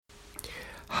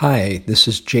Hi, this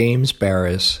is James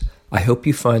Baraz. I hope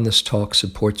you find this talk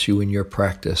supports you in your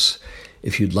practice.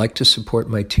 If you'd like to support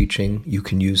my teaching, you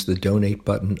can use the donate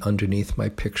button underneath my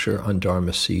picture on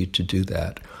Dharma Seed to do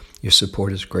that. Your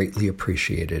support is greatly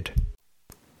appreciated.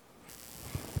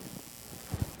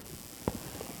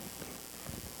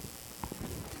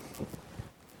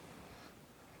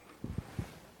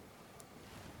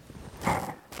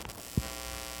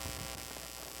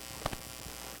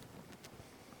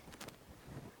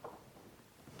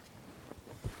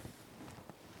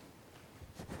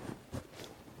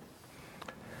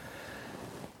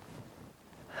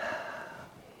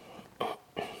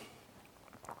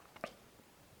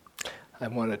 I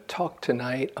want to talk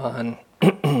tonight on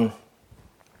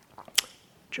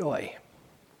joy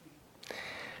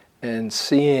and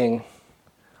seeing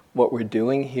what we're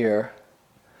doing here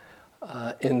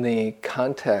in the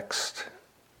context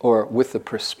or with the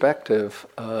perspective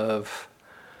of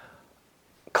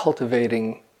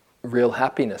cultivating real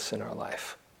happiness in our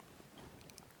life.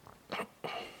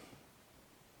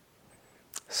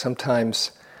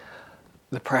 Sometimes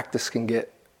the practice can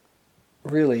get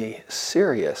really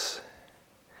serious,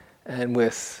 and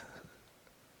with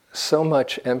so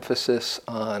much emphasis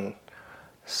on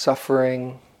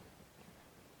suffering,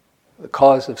 the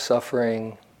cause of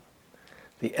suffering,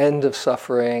 the end of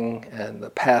suffering, and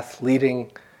the path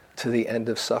leading to the end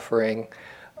of suffering,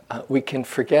 we can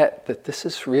forget that this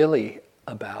is really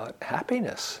about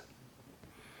happiness.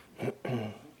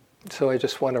 So I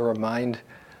just want to remind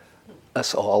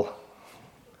us all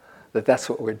that that's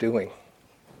what we're doing.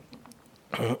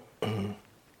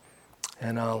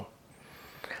 And I'll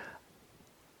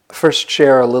first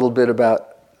share a little bit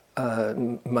about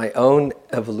my own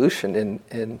evolution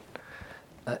in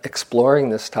exploring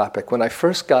this topic. When I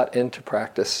first got into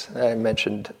practice, I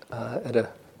mentioned at a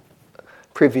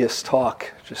previous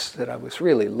talk just that I was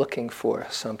really looking for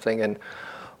something. And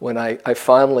when I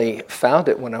finally found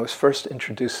it, when I was first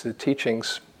introduced to the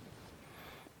teachings,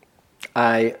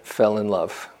 I fell in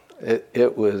love.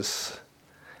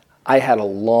 I had a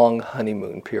long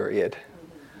honeymoon period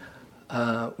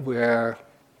where,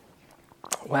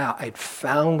 wow, I'd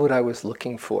found what I was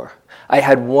looking for. I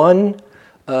had one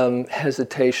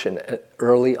hesitation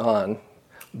early on,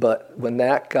 but when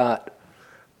that got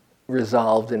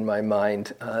resolved in my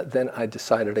mind, then I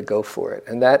decided to go for it.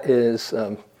 And that is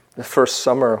the first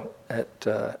summer at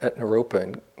Naropa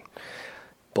in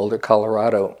Boulder,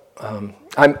 Colorado.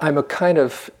 I'm a kind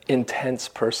of intense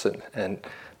person and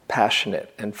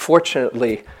passionate, and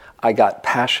fortunately I got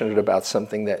passionate about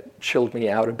something that chilled me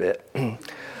out a bit.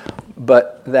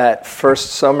 But that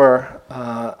first summer,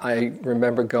 I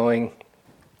remember going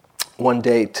one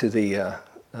day to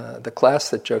the class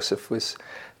that Joseph was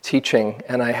teaching,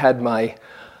 and I had my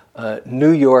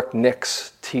New York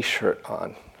Knicks T-shirt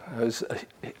on. I was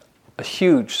a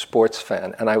huge sports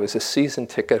fan, and I was a season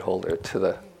ticket holder to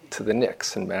the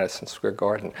Knicks in Madison Square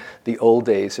Garden. The old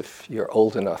days, if you're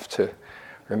old enough to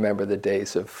remember the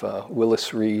days of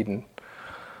Willis Reed and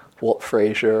Walt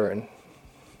Frazier and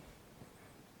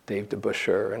Dave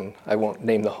DeBusschere, and I won't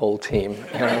name the whole team.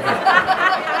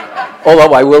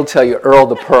 Although I will tell you, Earl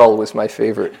the Pearl was my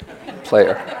favorite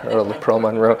player, Earl the Pearl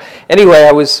Monroe. Anyway,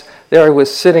 I was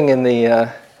sitting in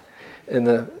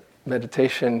the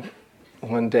meditation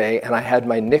one day, and I had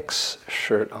my Knicks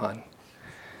shirt on.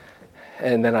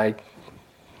 And then I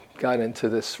got into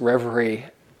this reverie,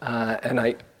 and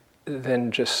I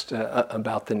then just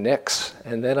about the Knicks.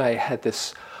 And then I had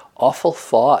this awful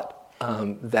thought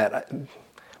that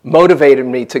motivated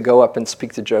me to go up and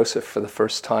speak to Joseph for the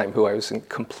first time, who I was in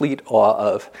complete awe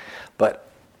of. But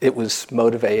it was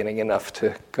motivating enough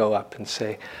to go up and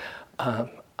say, I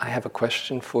have a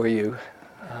question for you.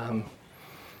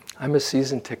 I'm a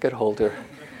season ticket holder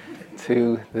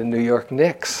to the New York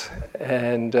Knicks,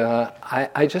 and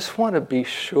I just want to be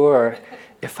sure,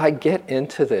 if I get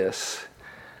into this,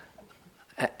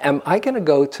 am I going to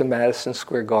go to Madison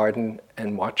Square Garden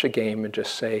and watch a game and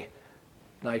just say,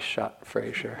 "Nice shot,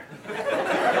 Frazier.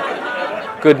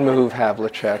 Good move,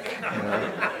 Havlicek." You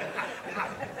know?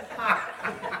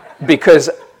 Because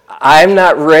I'm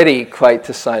not ready quite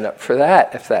to sign up for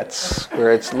that, if that's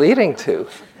where it's leading to.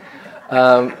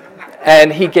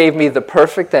 And he gave me the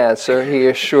perfect answer. He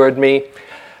assured me,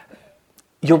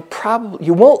 you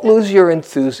won't lose your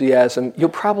enthusiasm. You'll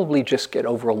probably just get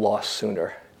over a loss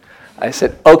sooner. I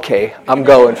said, okay, I'm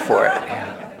going for it.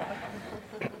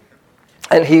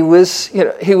 And he was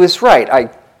right.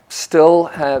 I still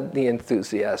have the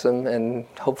enthusiasm, and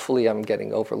hopefully I'm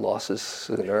getting over losses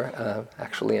sooner.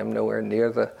 Actually, I'm nowhere near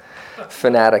the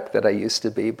fanatic that I used to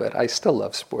be, but I still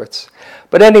love sports.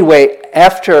 But anyway,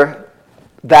 after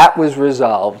that was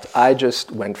resolved. I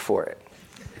just went for it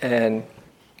and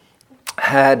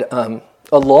had a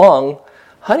long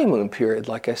honeymoon period.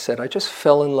 Like I said, I just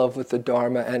fell in love with the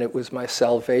Dharma, and it was my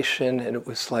salvation, and it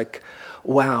was like,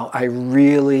 wow, I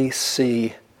really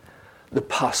see the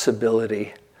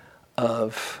possibility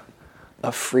of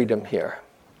freedom here.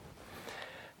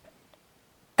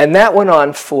 And that went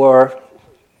on for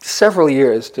several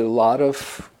years. Did a lot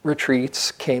of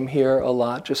retreats, came here a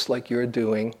lot, just like you're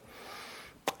doing.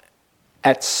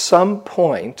 At some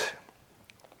point,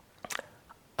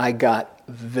 I got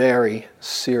very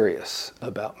serious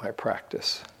about my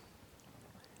practice.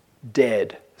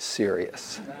 Dead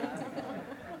serious.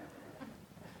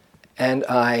 And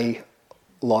I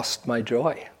lost my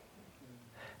joy.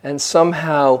 And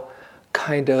somehow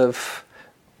kind of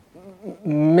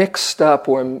mixed up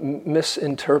or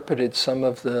misinterpreted some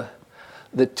of the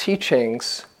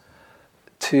teachings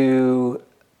to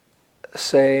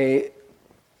say,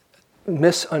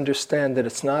 misunderstand that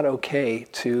it's not okay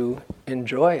to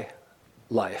enjoy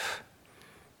life.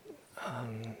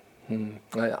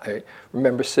 I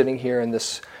remember sitting here in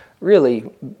this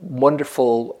really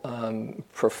wonderful,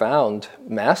 profound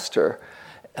master,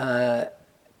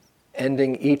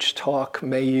 ending each talk,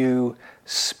 may you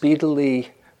speedily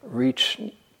reach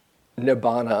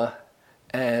nibbana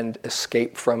and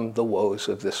escape from the woes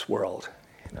of this world.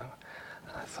 You know,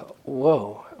 I thought,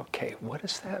 whoa, okay, what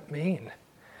does that mean?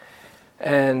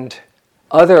 And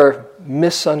other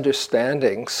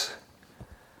misunderstandings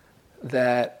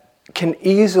that can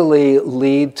easily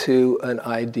lead to an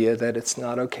idea that it's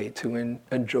not okay to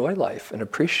enjoy life and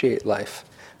appreciate life.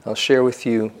 I'll share with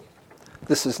you,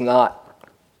 this is not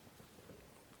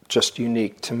just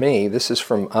unique to me. This is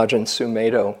from Ajahn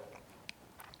Sumedho.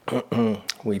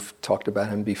 We've talked about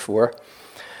him before.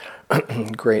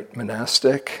 Great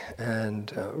monastic and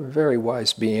very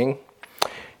wise being.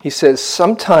 He says,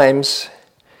 sometimes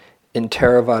in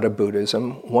Theravada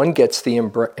Buddhism, one gets the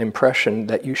impression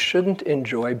that you shouldn't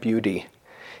enjoy beauty.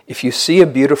 If you see a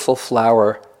beautiful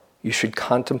flower, you should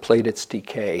contemplate its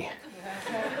decay.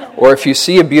 Or if you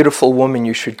see a beautiful woman,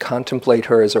 you should contemplate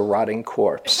her as a rotting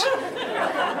corpse.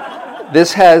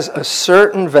 This has a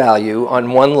certain value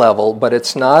on one level, but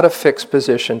it's not a fixed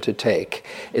position to take.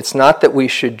 It's not that we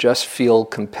should just feel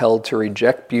compelled to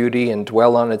reject beauty and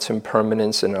dwell on its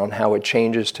impermanence and on how it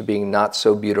changes to being not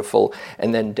so beautiful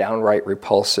and then downright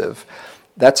repulsive.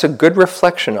 That's a good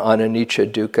reflection on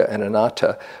anicca, dukkha, and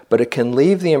anatta, but it can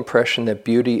leave the impression that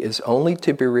beauty is only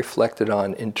to be reflected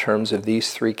on in terms of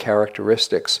these three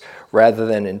characteristics rather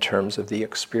than in terms of the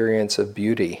experience of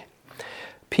beauty.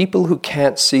 People who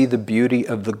can't see the beauty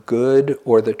of the good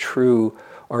or the true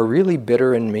are really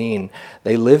bitter and mean.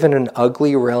 They live in an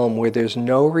ugly realm where there's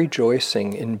no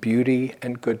rejoicing in beauty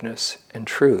and goodness and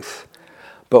truth.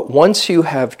 But once you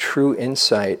have true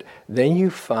insight, then you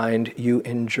find you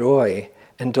enjoy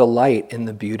and delight in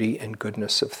the beauty and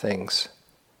goodness of things.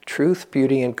 Truth,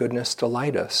 beauty, and goodness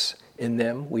delight us. In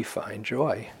them we find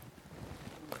joy.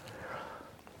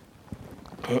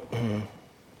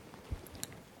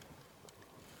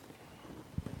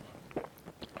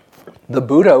 The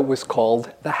Buddha was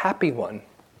called the happy one.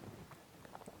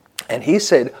 And he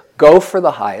said, go for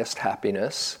the highest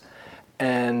happiness,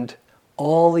 and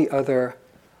all the other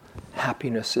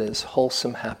happinesses,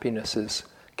 wholesome happinesses,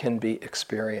 can be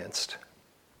experienced.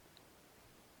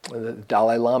 The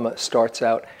Dalai Lama starts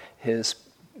out his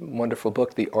wonderful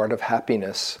book, The Art of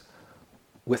Happiness,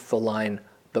 with the line,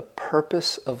 the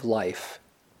purpose of life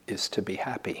is to be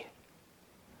happy.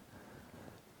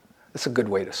 That's a good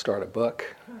way to start a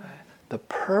book. The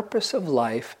purpose of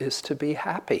life is to be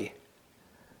happy.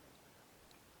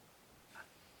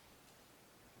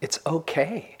 It's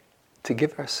okay to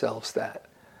give ourselves that.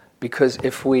 Because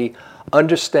if we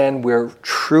understand where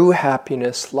true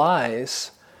happiness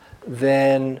lies,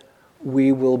 then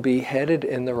we will be headed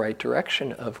in the right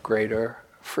direction of greater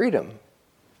freedom.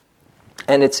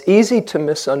 And it's easy to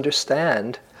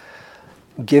misunderstand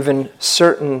given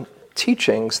certain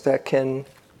teachings that can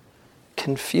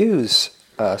confuse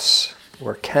us,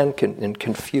 or and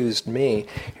confused me.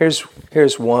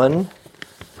 Here's one,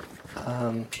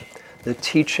 the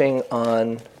teaching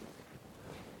on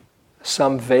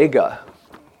Samvega.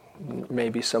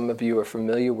 Maybe some of you are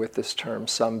familiar with this term,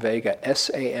 Samvega,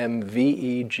 S-A-M-V-E-G-A,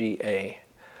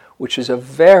 which is a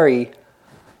very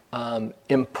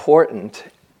important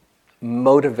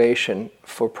motivation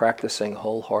for practicing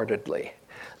wholeheartedly.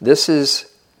 This is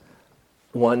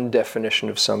one definition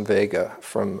of Samvega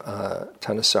from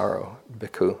Thanissaro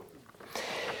Bhikkhu.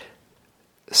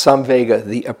 Samvega,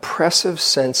 the oppressive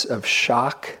sense of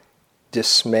shock,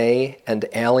 dismay, and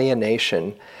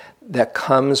alienation that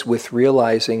comes with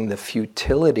realizing the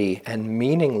futility and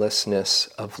meaninglessness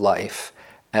of life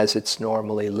as it's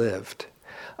normally lived.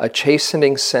 A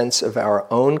chastening sense of our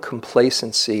own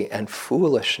complacency and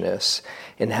foolishness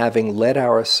in having let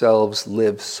ourselves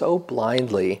live so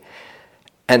blindly,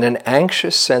 and an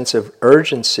anxious sense of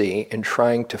urgency in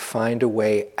trying to find a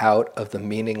way out of the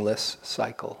meaningless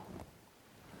cycle.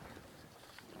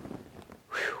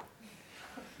 Whew.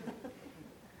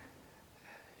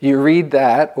 You read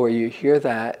that or you hear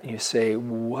that, and you say,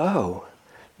 whoa,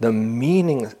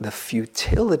 the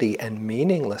futility and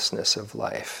meaninglessness of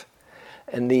life.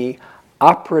 And the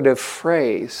operative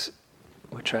phrase,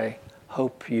 which I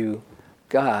hope you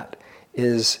got,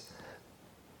 is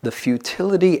the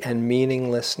futility and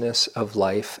meaninglessness of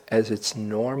life as it's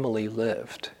normally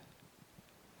lived.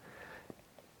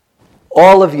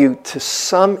 All of you, to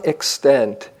some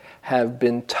extent, have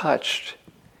been touched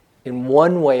in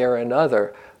one way or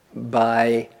another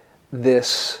by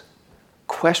this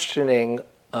questioning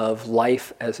of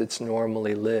life as it's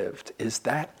normally lived. Is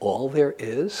that all there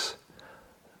is?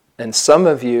 And some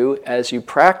of you, as you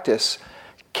practice,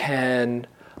 can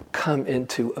come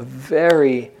into a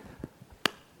very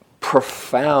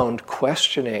profound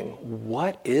questioning.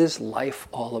 What is life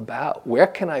all about? Where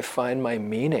can I find my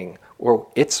meaning or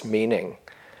its meaning?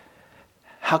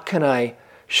 How can I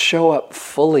show up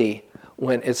fully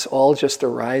when it's all just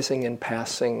arising and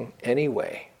passing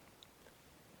anyway?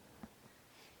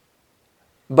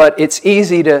 But it's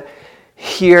easy to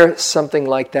hear something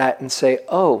like that and say,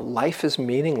 oh, life is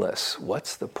meaningless.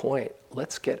 What's the point?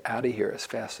 Let's get out of here as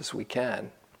fast as we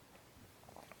can.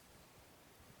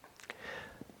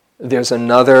 There's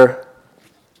another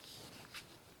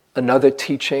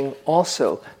teaching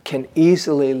also can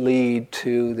easily lead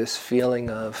to this feeling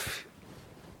of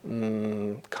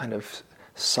kind of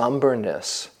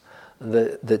somberness.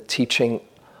 The teaching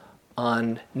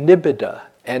on Nibbida,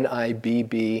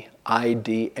 Nibbida,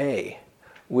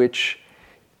 which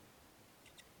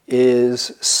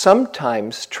is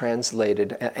sometimes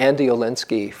translated. Andy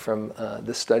Olinsky from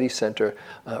the Study Center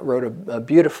wrote a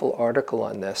beautiful article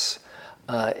on this.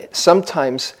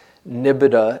 Sometimes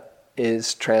Nibbida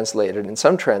is translated in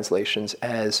some translations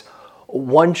as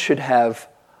one should have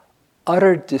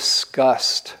utter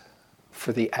disgust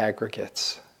for the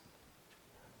aggregates.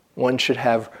 One should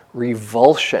have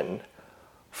revulsion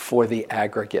for the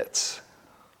aggregates.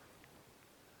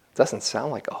 Doesn't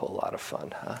sound like a whole lot of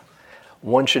fun, huh?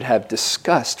 One should have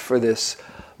disgust for this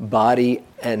body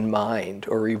and mind,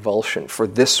 or revulsion for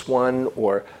this one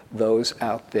or those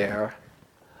out there.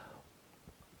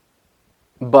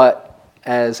 But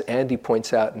as Andy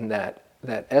points out in that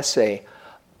essay,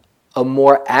 a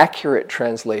more accurate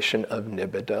translation of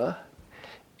Nibbida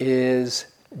is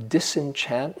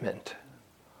disenchantment.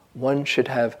 One should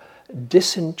have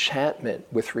disenchantment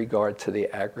with regard to the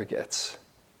aggregates.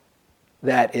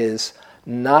 That is,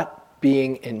 not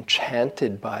being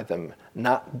enchanted by them,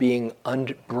 not being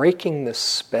breaking the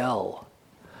spell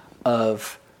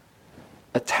of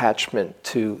attachment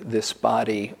to this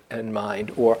body and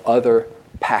mind or other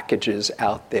packages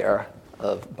out there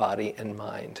of body and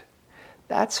mind.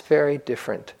 That's very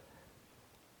different.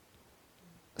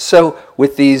 So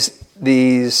with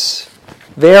these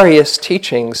various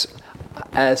teachings,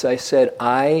 as I said,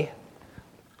 I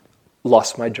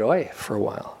lost my joy for a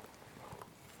while.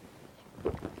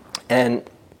 And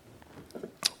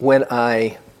when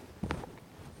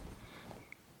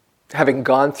having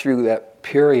gone through that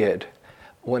period,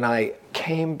 when I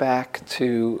came back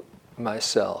to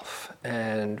myself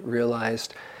and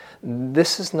realized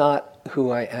this is not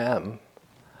who I am,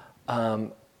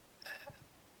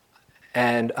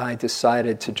 and I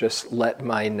decided to just let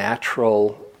my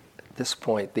natural, at this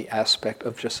point, the aspect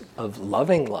of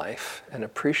loving life and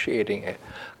appreciating it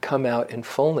come out in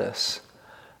fullness,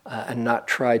 and not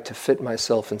try to fit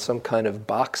myself in some kind of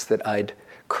box that I'd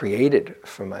created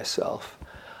for myself.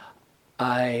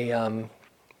 I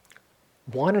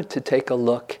wanted to take a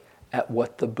look at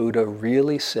what the Buddha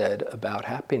really said about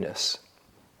happiness.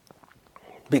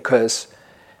 Because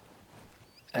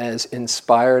as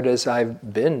inspired as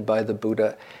I've been by the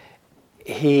Buddha,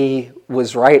 he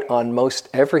was right on most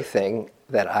everything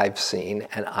that I've seen,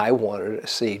 and I wanted to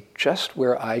see just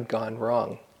where I'd gone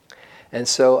wrong. And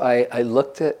so I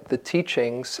looked at the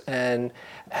teachings and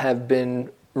have been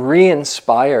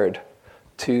re-inspired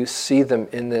to see them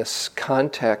in this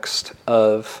context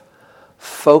of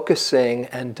focusing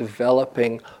and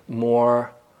developing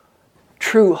more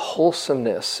true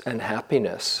wholesomeness and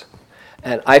happiness.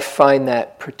 And I find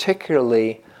that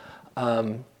particularly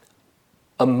a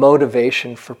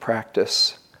motivation for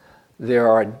practice, there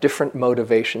are different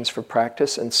motivations for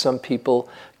practice, and some people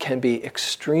can be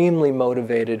extremely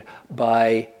motivated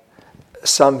by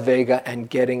samvega and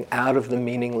getting out of the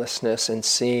meaninglessness and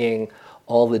seeing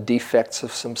all the defects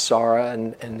of samsara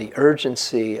and the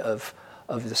urgency of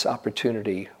this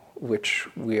opportunity which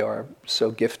we are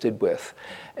so gifted with.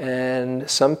 And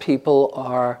some people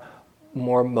are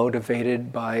more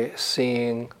motivated by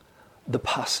seeing the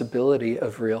possibility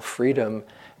of real freedom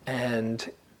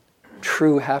and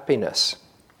true happiness.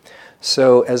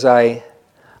 So as I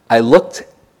looked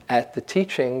at the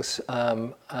teachings,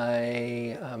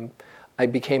 I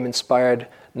became inspired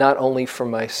not only for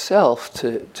myself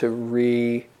to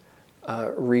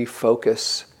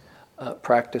refocus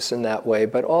practice in that way,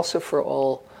 but also for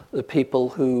all the people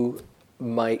who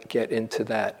might get into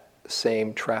that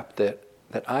same trap that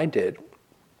I did.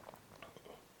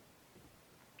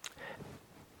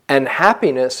 And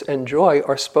happiness and joy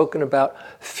are spoken about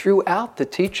throughout the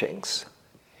teachings.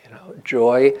 You know,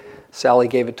 joy, Sally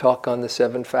gave a talk on the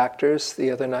 7 factors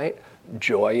the other night.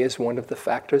 Joy is one of the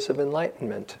factors of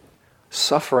enlightenment.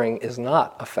 Suffering is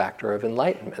not a factor of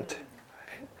enlightenment.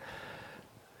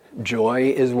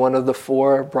 Joy is one of the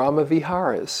 4 Brahma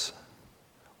Viharas,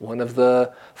 one of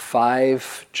the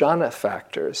 5 jhana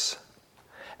factors.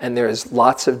 And there's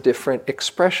lots of different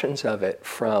expressions of it,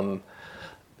 from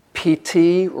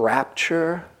piti,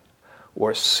 rapture,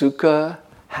 or sukha,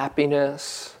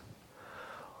 happiness,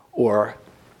 or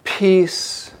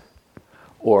peace,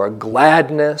 or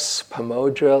gladness,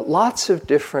 pamoja, lots of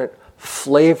different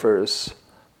flavors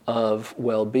of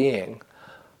well-being.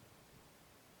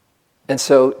 And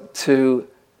so to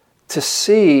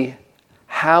see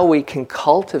how we can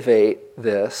cultivate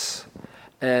this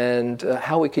and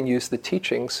how we can use the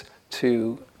teachings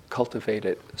to cultivate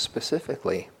it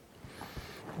specifically.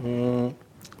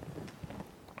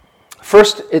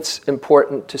 First, it's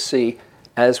important to see,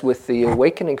 as with the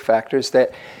awakening factors,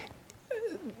 that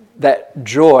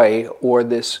joy, or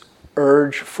this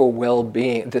urge for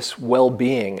well-being, this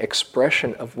well-being,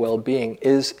 expression of well-being,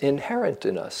 is inherent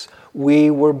in us.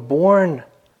 We were born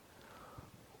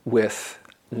with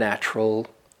natural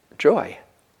joy.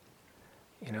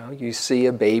 You know, you see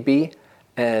a baby,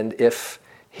 and if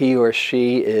he or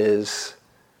she is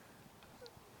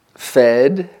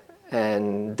fed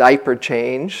and diaper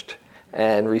changed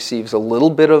and receives a little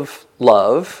bit of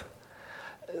love,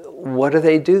 what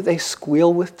do? They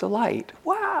squeal with delight.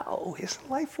 Wow, isn't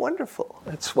life wonderful?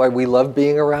 That's why we love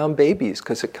being around babies,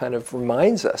 because it kind of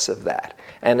reminds us of that.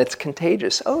 And it's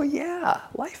contagious. Oh yeah,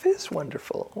 life is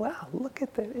wonderful. Wow, look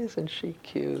at that, isn't she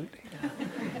cute? Yeah.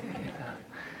 Yeah.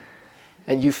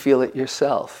 And you feel it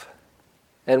yourself.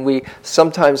 And we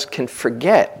sometimes can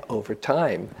forget over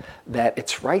time that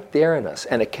it's right there in us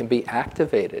and it can be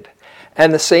activated.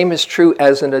 And the same is true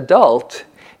as an adult.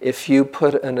 If you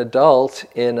put an adult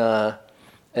in an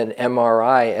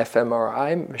MRI,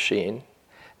 fMRI machine,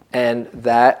 and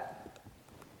that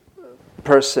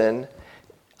person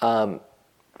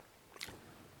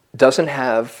doesn't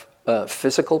have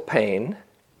physical pain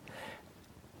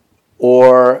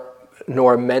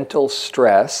nor mental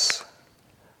stress,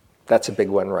 that's a big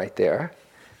one right there.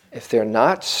 If they're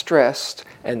not stressed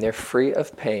and they're free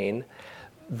of pain,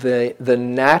 the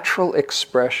natural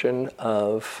expression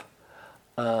of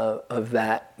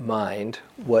that mind,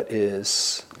 what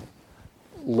is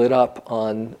lit up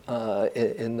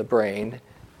in the brain,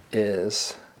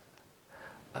 is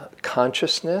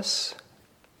consciousness,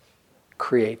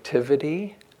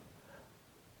 creativity,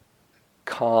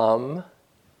 calm,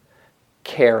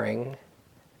 caring,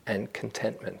 and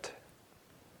contentment.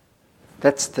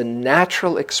 That's the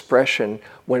natural expression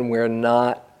when we're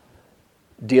not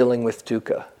dealing with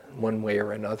dukkha one way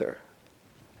or another.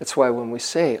 That's why when we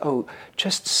say, oh,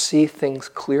 just see things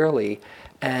clearly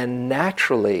and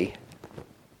naturally,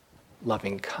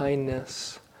 loving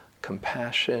kindness,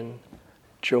 compassion,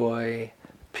 joy,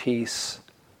 peace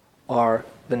are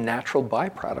the natural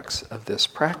byproducts of this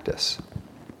practice.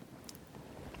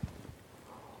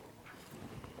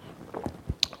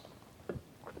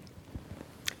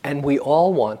 And we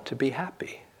all want to be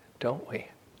happy, don't we?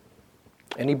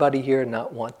 Anybody here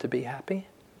not want to be happy?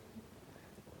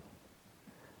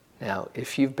 Now,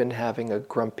 if you've been having a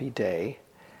grumpy day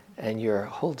and you're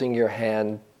holding your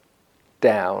hand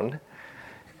down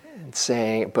and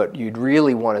saying, but you'd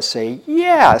really want to say,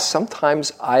 yeah,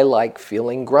 sometimes I like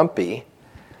feeling grumpy,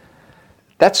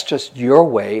 that's just your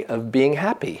way of being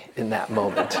happy in that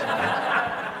moment.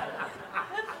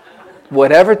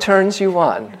 Whatever turns you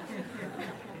on.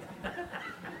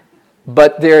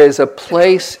 But there is a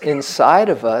place inside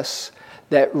of us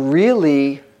that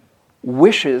really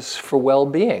wishes for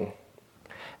well-being.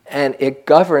 And it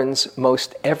governs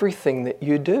most everything that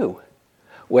you do,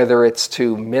 whether it's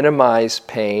to minimize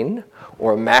pain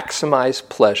or maximize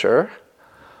pleasure,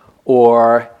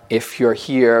 or if you're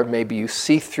here, maybe you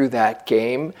see through that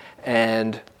game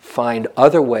and find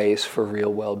other ways for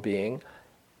real well-being.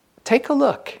 Take a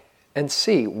look and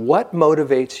see what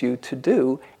motivates you to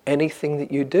do anything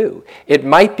that you do. It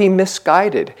might be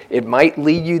misguided. It might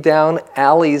lead you down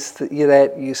alleys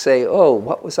that you say, oh,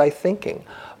 what was I thinking?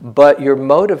 But your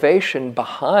motivation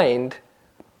behind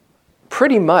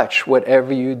pretty much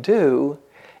whatever you do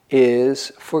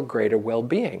is for greater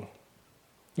well-being.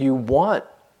 You want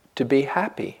to be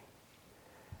happy.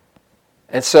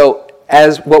 And so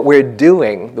as what we're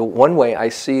doing, the one way I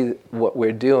see what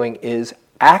we're doing is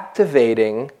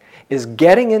activating, is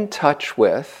getting in touch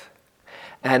with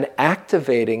and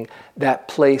activating that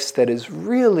place that is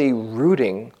really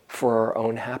rooting for our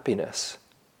own happiness.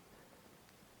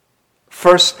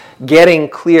 First, getting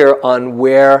clear on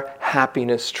where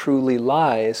happiness truly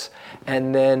lies,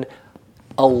 and then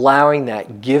allowing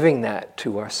that, giving that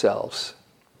to ourselves.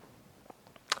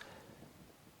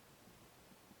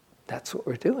 That's what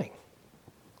we're doing.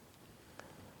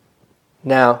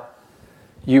 Now,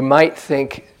 you might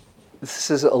think,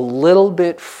 this is a little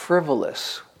bit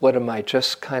frivolous. What am I,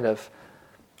 just kind of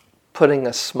putting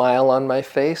a smile on my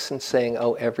face and saying,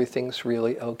 oh, everything's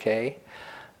really okay?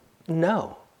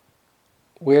 No.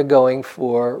 We're going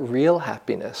for real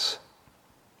happiness.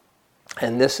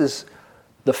 And this is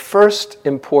the first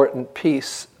important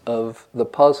piece of the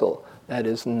puzzle, that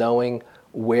is knowing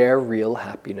where real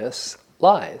happiness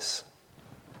lies.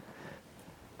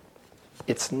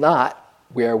 It's not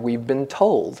where we've been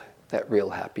told that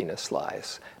real happiness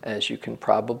lies. As you can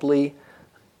probably,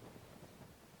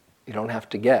 you don't have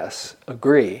to guess,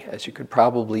 agree, as you could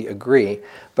probably agree,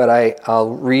 but I'll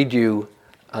read you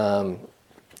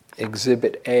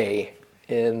Exhibit A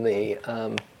in the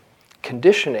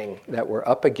conditioning that we're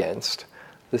up against.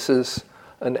 This is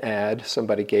an ad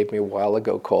somebody gave me a while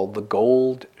ago called The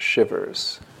Gold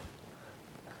Shivers.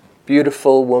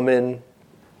 Beautiful woman,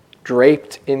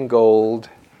 draped in gold,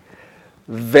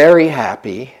 very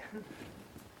happy.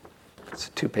 It's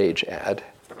a 2-page ad.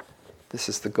 This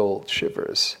is the gold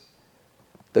shivers.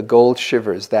 The gold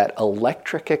shivers, that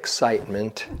electric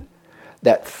excitement,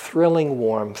 that thrilling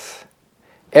warmth.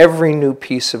 Every new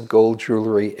piece of gold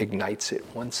jewelry ignites it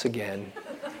once again.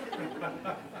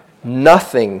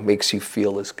 Nothing makes you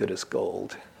feel as good as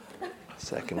gold.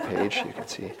 Second page, you can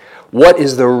see. What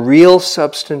is the real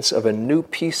substance of a new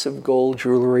piece of gold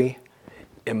jewelry?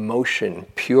 Emotion,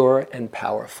 pure and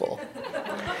powerful.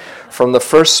 From the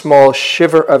first small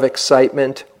shiver of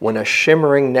excitement when a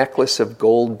shimmering necklace of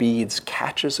gold beads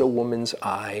catches a woman's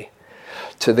eye,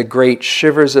 to the great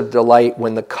shivers of delight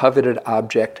when the coveted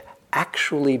object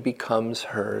actually becomes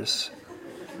hers.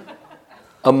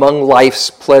 Among life's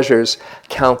pleasures,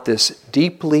 count this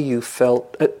deeply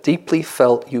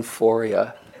felt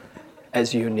euphoria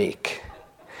as unique.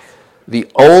 The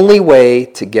only way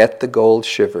to get the gold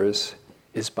shivers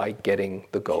is by getting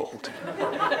the gold.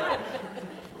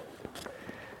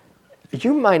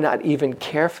 You might not even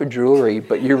care for jewelry,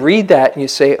 but you read that and you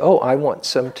say, oh, I want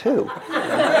some too.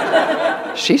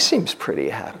 She seems pretty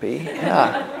happy.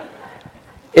 Yeah.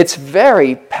 It's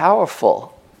very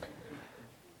powerful.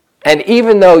 And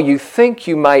even though you think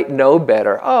you might know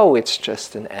better, oh, it's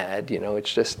just an ad,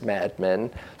 it's just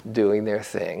madmen doing their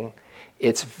thing,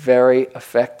 it's very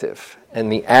effective.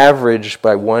 And the average,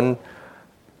 by one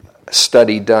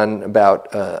study done about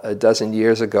a dozen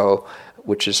years ago,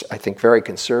 which is, I think, very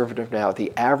conservative now,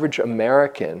 the average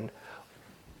American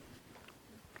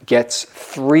gets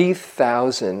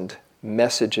 3,000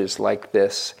 messages like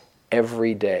this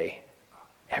every day.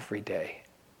 Every day.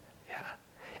 Yeah.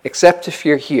 Except if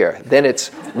you're here. Then it's,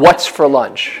 what's for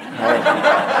lunch?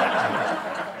 Right?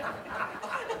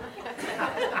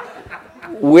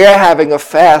 We're having a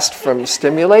fast from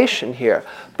stimulation here.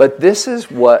 But this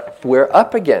is what we're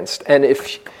up against. And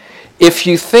if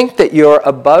you think that you're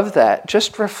above that,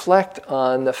 just reflect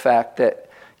on the fact that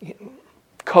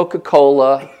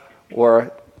Coca-Cola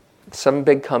or some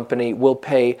big company will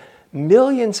pay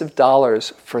millions of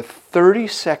dollars for 30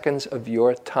 seconds of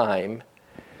your time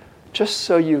just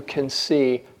so you can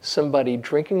see somebody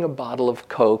drinking a bottle of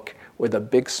Coke with a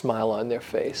big smile on their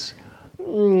face.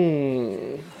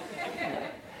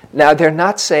 Now, they're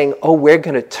not saying, oh, we're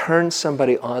going to turn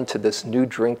somebody on to this new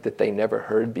drink that they never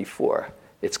heard before.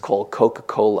 It's called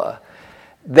Coca-Cola.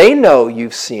 They know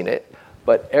you've seen it,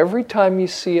 but every time you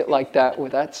see it like that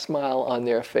with that smile on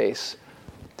their face,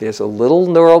 there's a little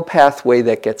neural pathway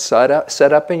that gets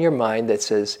set up in your mind that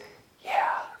says,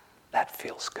 yeah, that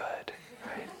feels good.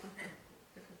 Right?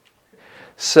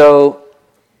 So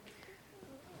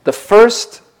the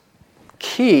first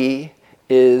key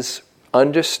is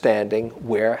understanding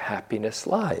where happiness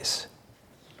lies.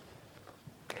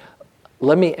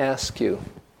 Let me ask you,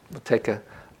 we'll take a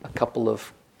couple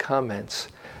of comments.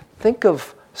 Think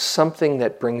of something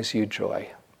that brings you joy.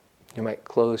 You might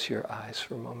close your eyes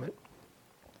for a moment.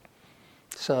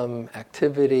 Some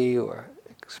activity or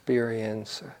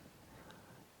experience. Or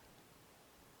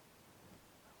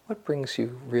what brings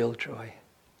you real joy?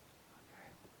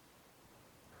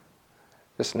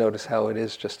 Just notice how it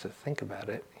is just to think about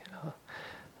it.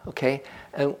 Okay,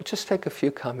 and just take a few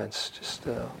comments. Just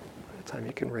at a time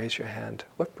you can raise your hand.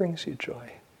 What brings you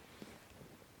joy?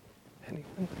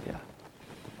 Anyone? Yeah.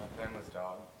 My family's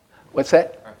dog. What's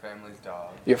that? My family's dog.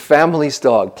 Your family's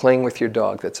dog, playing with your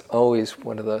dog. That's always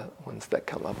one of the ones that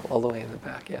come up all the way in the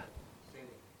back, yeah.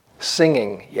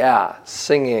 Singing, yeah,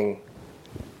 singing.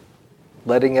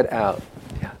 Letting it out,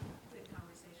 yeah.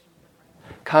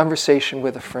 Conversation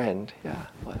with a friend, yeah.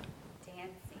 What?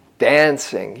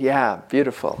 Dancing, yeah,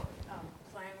 beautiful.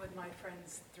 Playing with my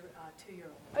friends'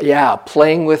 2-year-old. Yeah,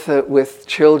 playing with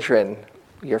children,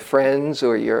 your friends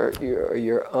or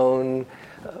your own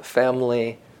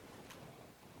family.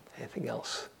 Anything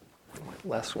else?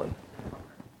 Last one.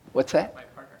 What's that? My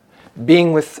partner.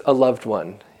 Being with a loved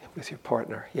one, with your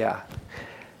partner, yeah.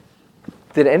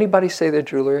 Did anybody say their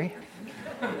jewelry?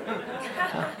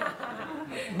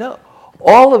 No.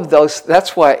 All of those,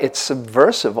 that's why it's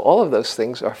subversive. All of those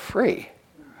things are free,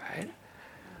 right?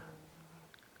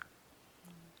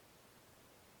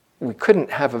 We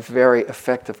couldn't have a very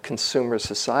effective consumer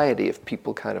society if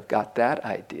people kind of got that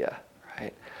idea,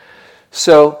 right?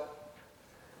 So,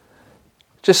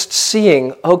 just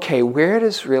seeing, okay, where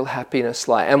does real happiness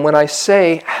lie? And when I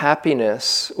say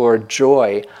happiness or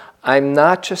joy, I'm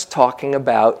not just talking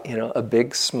about, a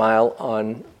big smile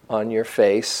on your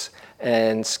face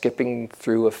and skipping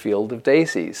through a field of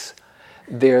daisies.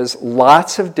 There's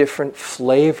lots of different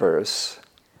flavors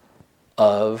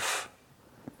of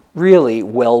really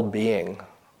well-being.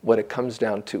 What it comes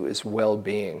down to is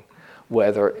well-being,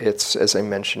 whether it's, as I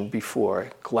mentioned before,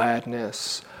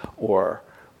 gladness or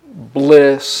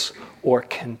bliss or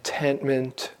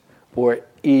contentment or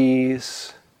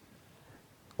ease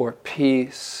or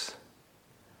peace.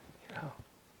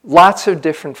 Lots of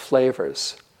different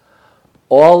flavors.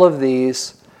 All of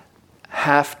these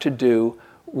have to do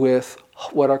with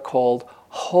what are called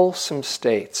wholesome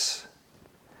states.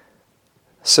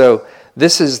 So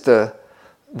this is the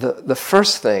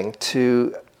first thing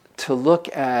to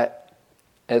look at,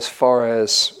 as far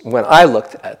as when I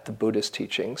looked at the Buddhist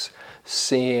teachings,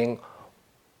 seeing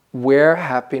where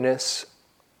happiness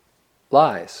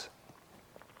lies.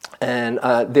 And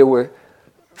there were,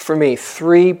 for me,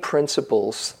 3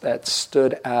 principles that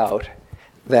stood out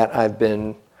that I've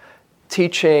been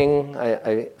teaching.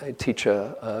 I teach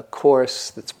a course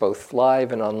that's both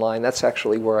live and online. That's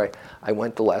actually where I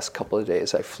went the last couple of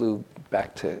days. I flew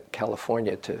back to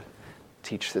California to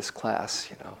teach this class.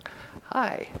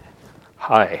 Hi,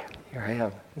 here I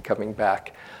am, coming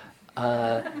back.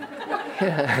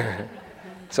 Yeah.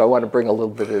 So I want to bring a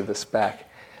little bit of this back.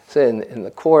 So in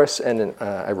the course, and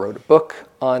I wrote a book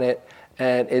on it,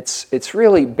 and it's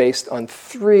really based on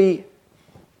 3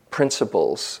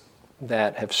 principles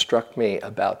that have struck me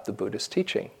about the Buddhist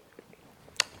teaching.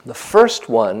 The first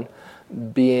one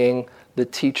being the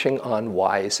teaching on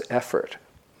wise effort.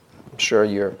 I'm sure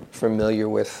you're familiar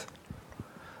with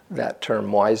that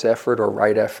term, wise effort or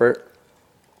right effort.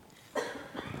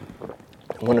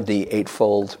 One of the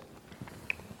 8-fold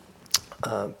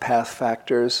path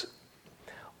factors.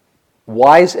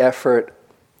 Wise effort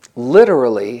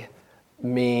literally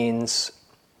means,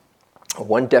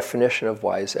 one definition of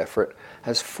wise effort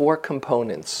has 4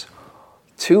 components,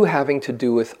 2 having to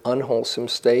do with unwholesome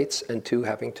states and 2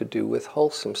 having to do with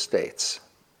wholesome states.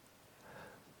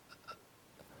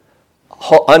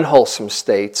 Unwholesome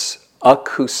states,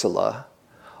 akusala,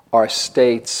 are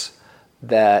states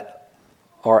that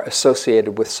are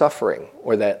associated with suffering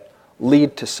or that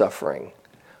lead to suffering.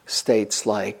 States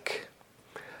like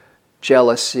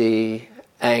jealousy,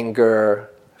 anger,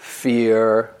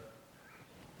 fear,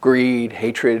 greed,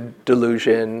 hatred,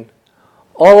 delusion,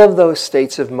 all of those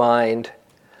states of mind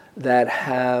that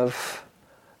have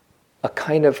a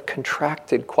kind of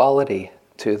contracted quality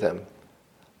to them.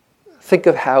 Think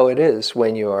of how it is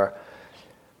when you're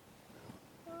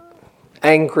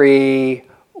angry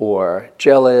or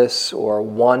jealous or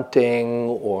wanting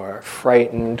or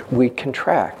frightened. We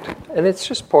contract. And it's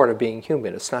just part of being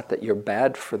human. It's not that you're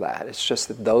bad for that. It's just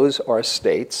that those are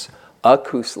states,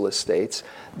 akusala states,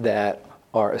 that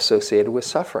are associated with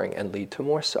suffering and lead to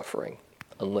more suffering,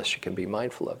 unless you can be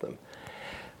mindful of them.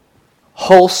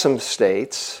 wholesome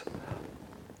states,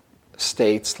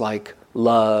 states like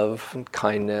love and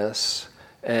kindness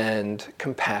and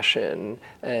compassion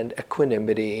and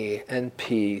equanimity and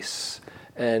peace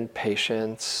and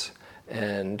patience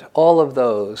and all of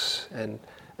those,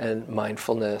 and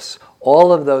mindfulness,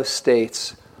 all of those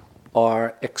states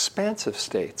are expansive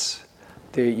states.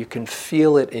 You can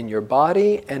feel it in your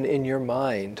body and in your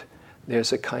mind.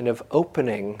 There's a kind of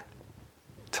opening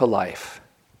to life.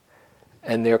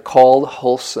 And they're called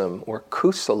wholesome or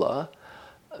kusala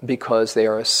because they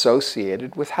are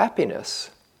associated with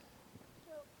happiness.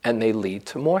 And they lead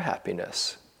to more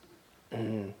happiness.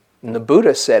 And the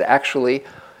Buddha said, actually,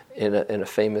 in a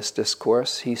famous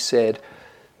discourse, he said,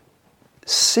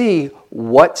 see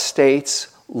what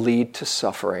states lead to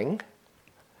suffering,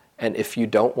 and if you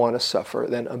don't want to suffer,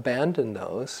 then abandon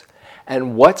those,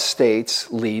 and what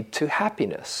states lead to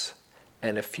happiness,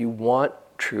 and if you want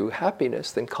true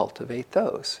happiness, then cultivate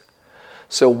those.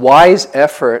 So wise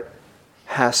effort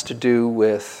has to do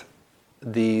with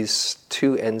these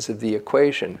two ends of the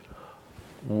equation.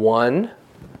 One,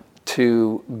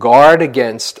 to guard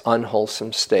against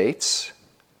unwholesome states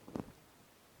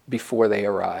before they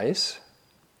arise.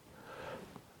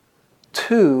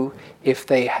 Two, if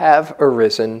they have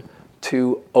arisen,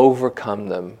 to overcome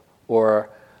them or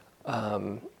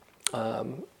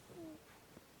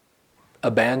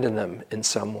abandon them in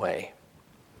some way.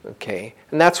 Okay?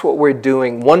 And that's what we're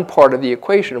doing, one part of the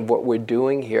equation of what we're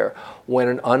doing here when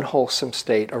an unwholesome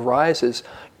state arises,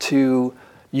 to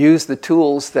use the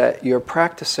tools that you're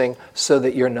practicing so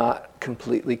that you're not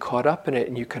completely caught up in it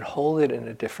and you can hold it in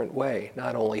a different way.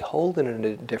 Not only hold it in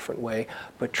a different way,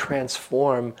 but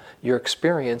transform your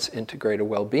experience into greater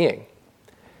well-being.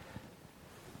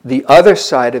 The other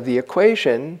side of the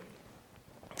equation,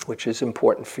 which is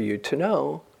important for you to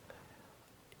know,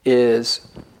 is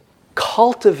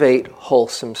cultivate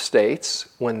wholesome states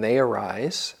when they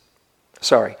arise.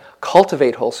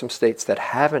 Cultivate wholesome states that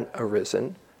haven't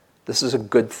arisen. This is a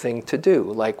good thing to do,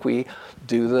 like we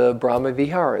do the Brahma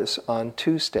Viharas on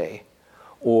Tuesday,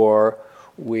 or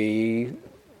we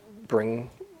bring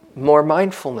more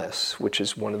mindfulness, which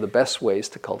is one of the best ways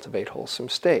to cultivate wholesome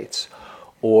states,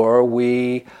 or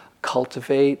we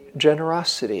cultivate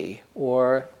generosity,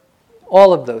 or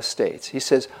all of those states. He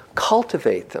says,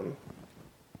 cultivate them.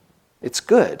 It's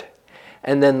good.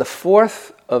 And then the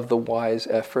fourth of the wise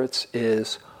efforts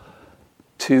is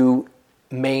to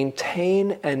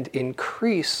maintain and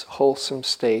increase wholesome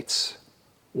states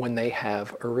when they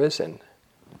have arisen.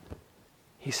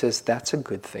 He says that's a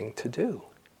good thing to do.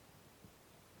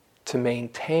 To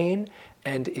maintain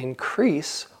and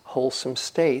increase wholesome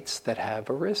states that have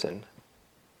arisen.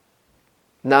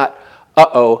 Not,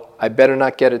 I better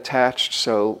not get attached,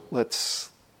 so let's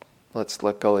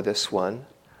let go of this one.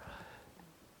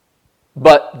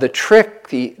 But the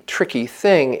tricky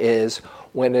thing is,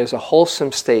 when there's a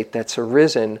wholesome state that's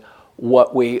arisen,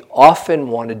 what we often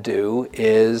want to do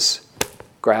is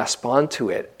grasp onto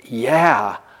it.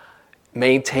 Yeah,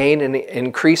 maintain and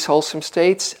increase wholesome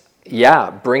states. Yeah,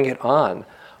 bring it on.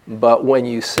 But when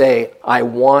you say, I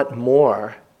want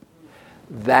more,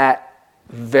 that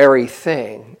very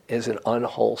thing is an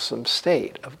unwholesome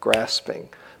state of grasping.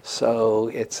 So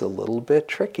it's a little bit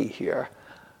tricky here.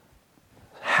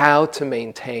 How to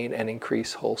maintain and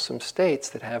increase wholesome states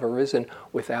that have arisen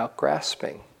without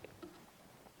grasping.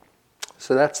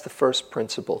 So that's the first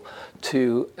principle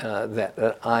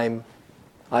that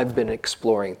I've been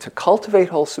exploring. To cultivate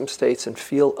wholesome states and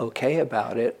feel okay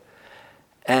about it,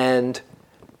 and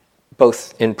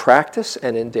both in practice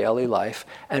and in daily life.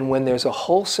 And when there's a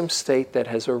wholesome state that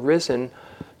has arisen,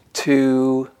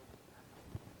 to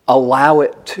allow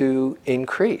it to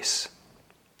increase.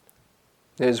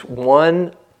 There's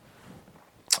one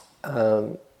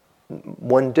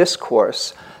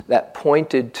discourse that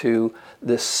pointed to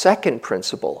the second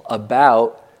principle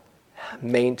about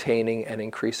maintaining and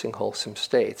increasing wholesome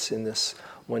states. In this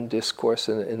one discourse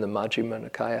in the Majjhima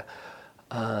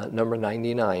Nikaya, number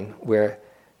 99, where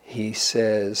he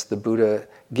says, the Buddha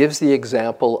gives the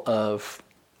example of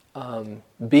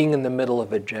being in the middle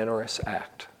of a generous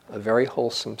act, a very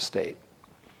wholesome state.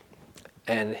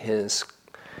 And his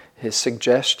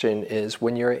suggestion is,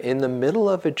 when you're in the middle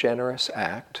of a generous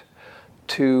act,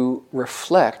 to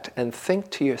reflect and think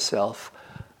to yourself,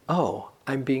 oh,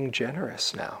 I'm being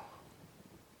generous now.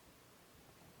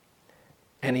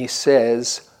 And he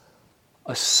says,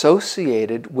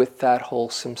 associated with that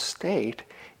wholesome state,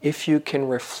 if you can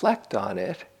reflect on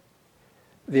it,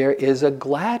 there is a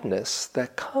gladness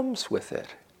that comes with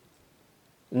it.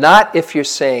 Not if you're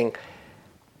saying,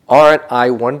 aren't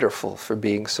I wonderful for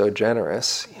being so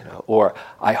generous? Or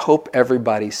I hope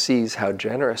everybody sees how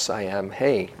generous I am.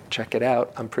 Hey, check it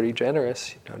out, I'm pretty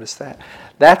generous. You notice that?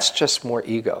 That's just more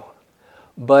ego.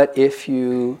 But if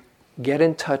you get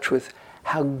in touch with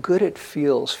how good it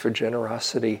feels for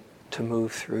generosity to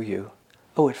move through you,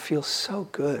 oh, it feels so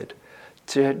good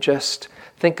to just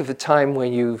think of a time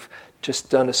when you've just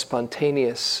done a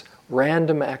spontaneous,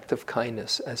 random act of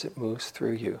kindness as it moves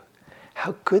through you.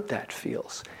 How good that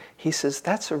feels. He says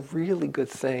that's a really good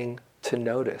thing to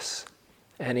notice.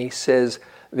 And he says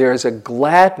there's a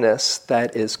gladness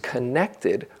that is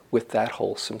connected with that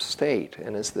wholesome state.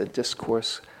 And as the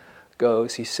discourse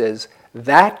goes, he says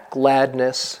that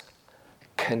gladness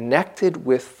connected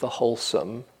with the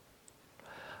wholesome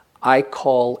I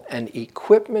call an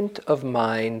equipment of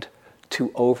mind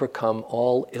to overcome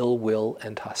all ill will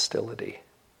and hostility.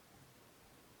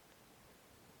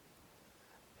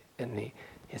 And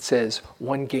it says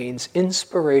one gains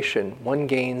inspiration, one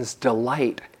gains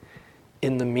delight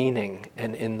in the meaning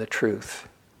and in the truth.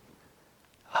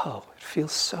 Oh, it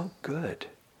feels so good.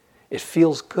 It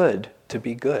feels good to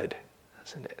be good,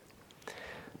 doesn't it?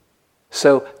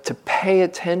 So to pay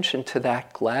attention to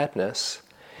that gladness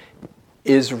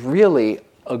is really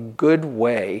a good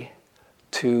way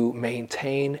to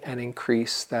maintain and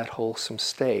increase that wholesome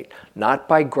state. Not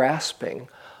by grasping,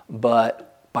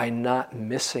 but by not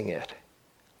missing it.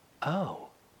 Oh,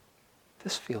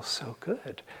 this feels so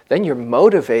good. Then you're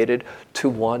motivated to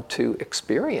want to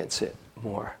experience it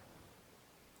more.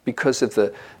 Because of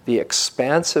the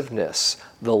expansiveness,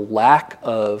 the lack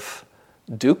of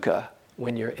dukkha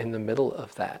when you're in the middle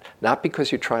of that. Not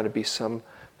because you're trying to be some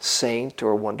saint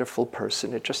or wonderful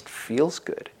person, it just feels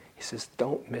good. He says,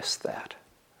 don't miss that.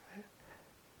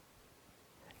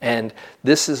 And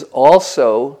this is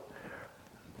also,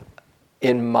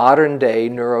 in modern day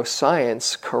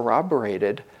neuroscience,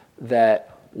 corroborated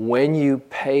that when you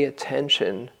pay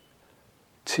attention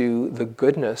to the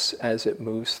goodness as it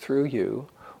moves through you,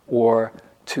 or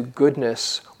to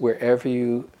goodness wherever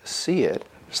you see it,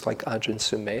 just like Ajahn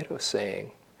Sumedho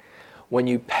saying, when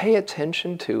you pay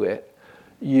attention to it,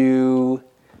 you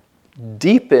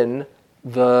deepen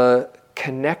the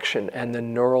connection and the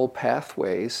neural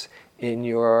pathways in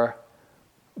your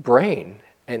brain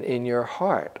and in your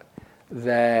heart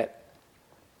that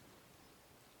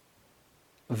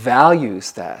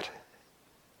values that,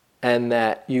 and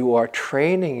that you are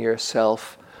training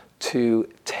yourself to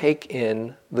take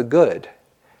in the good.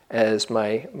 As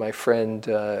my friend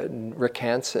Rick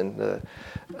Hansen, the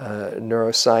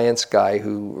neuroscience guy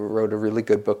who wrote a really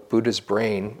good book, Buddha's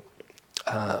Brain,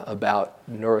 about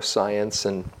neuroscience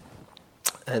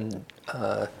and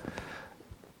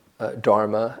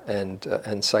Dharma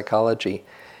and psychology,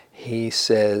 he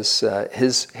says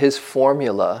his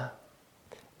formula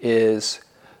is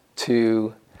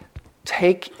to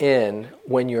take in,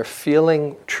 when you're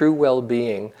feeling true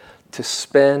well-being, to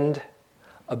spend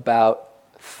about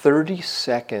 30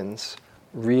 seconds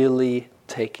really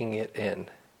taking it in.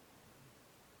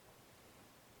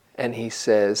 And he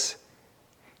says,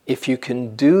 if you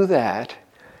can do that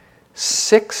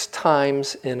 6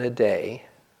 times in a day,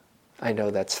 I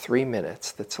know that's 3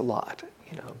 minutes, that's a lot,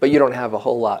 but you don't have a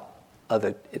whole lot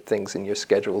other things in your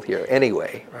schedule here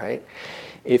anyway, right?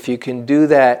 If you can do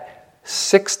that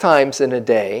 6 times in a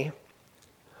day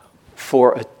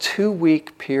for a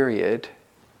 2-week period,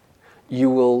 you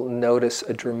will notice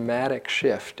a dramatic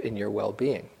shift in your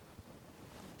well-being.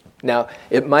 Now,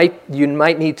 you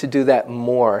might need to do that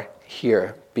more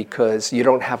here because you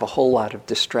don't have a whole lot of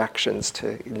distractions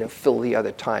to fill the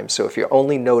other time. So if you're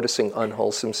only noticing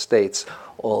unwholesome states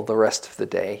all the rest of the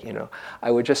day,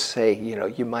 I would just say,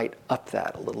 you might up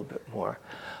that a little bit more.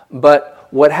 But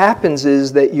what happens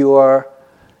is that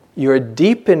you're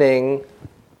deepening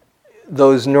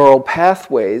those neural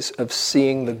pathways of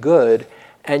seeing the good,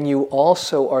 and you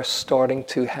also are starting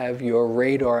to have your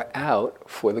radar out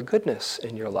for the goodness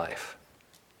in your life.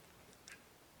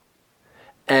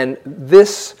 And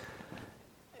this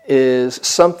is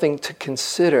something to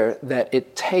consider, that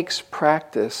it takes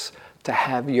practice to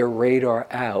have your radar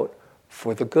out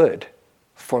for the good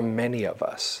for many of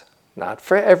us. Not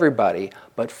for everybody,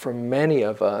 but for many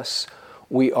of us,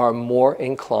 we are more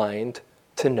inclined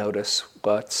to notice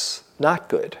what's not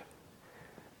good.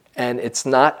 And it's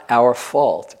not our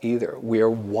fault either. We are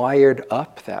wired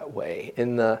up that way.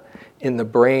 In the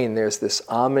brain, there's this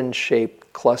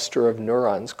almond-shaped cluster of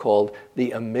neurons called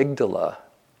the amygdala,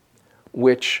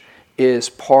 which is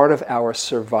part of our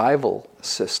survival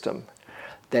system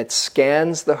that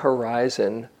scans the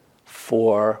horizon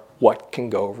for what can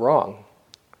go wrong.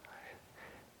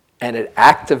 And it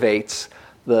activates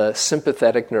the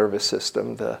sympathetic nervous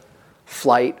system, the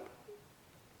flight,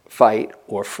 fight,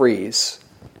 or freeze,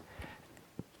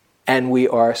 and we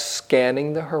are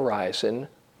scanning the horizon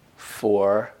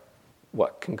for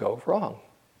what can go wrong.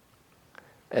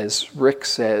 As Rick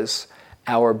says,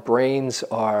 our brains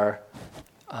are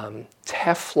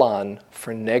Teflon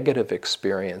for negative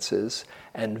experiences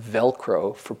and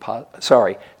Velcro for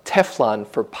Teflon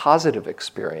for positive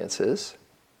experiences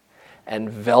and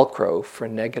Velcro for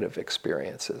negative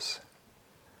experiences,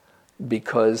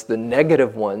 because the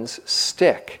negative ones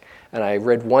stick. And I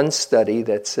read one study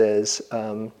that says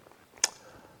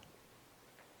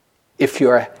if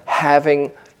you're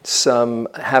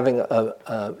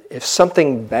if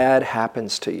something bad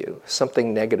happens to you,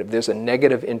 something negative, there's a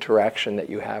negative interaction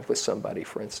that you have with somebody,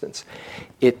 for instance,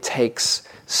 it takes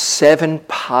 7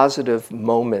 positive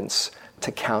moments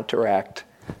to counteract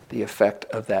the effect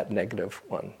of that negative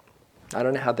one. I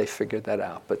don't know how they figured that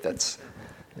out, but that's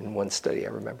in one study I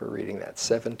remember reading that,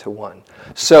 7 to 1.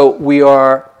 So we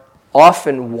are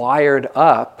often wired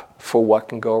up for what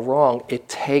can go wrong. It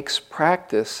takes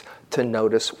practice to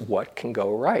notice what can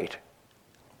go right.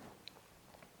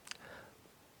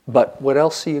 But what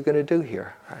else are you going to do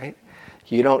here, right?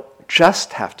 You don't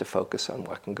just have to focus on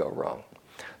what can go wrong.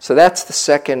 So that's the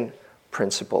second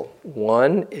principle.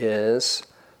 One is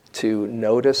to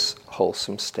notice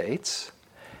wholesome states,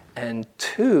 and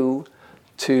 2,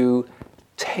 to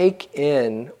take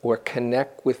in or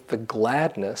connect with the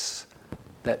gladness,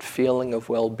 that feeling of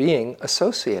well-being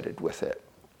associated with it.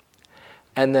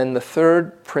 And then the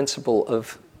third principle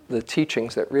of the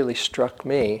teachings that really struck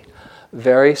me,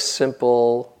 very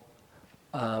simple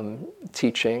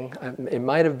teaching, it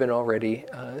might have been already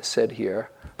said here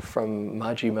from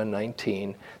Majjhima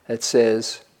 19, that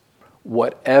says,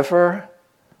 whatever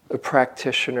the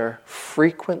practitioner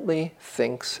frequently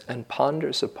thinks and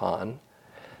ponders upon,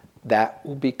 that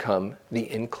will become the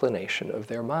inclination of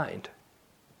their mind.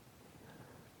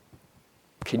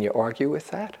 Can you argue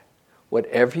with that?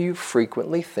 Whatever you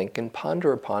frequently think and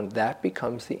ponder upon, that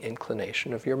becomes the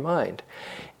inclination of your mind.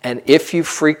 And if you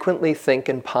frequently think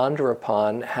and ponder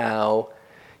upon how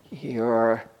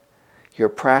your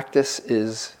practice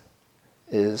is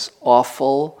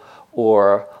awful,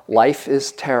 or life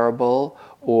is terrible,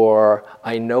 or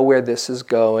I know where this is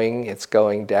going, it's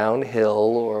going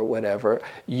downhill, or whatever,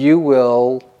 you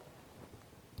will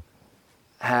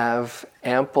have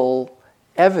ample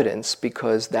evidence,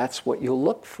 because that's what you'll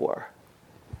look for.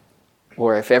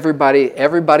 Or if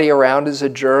everybody around is a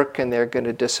jerk and they're going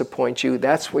to disappoint you,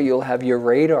 that's where you'll have your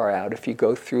radar out if you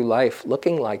go through life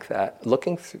looking like that,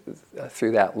 looking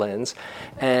through that lens,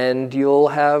 and you'll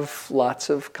have lots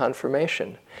of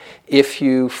confirmation. If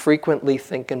you frequently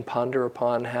think and ponder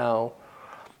upon how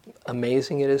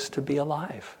amazing it is to be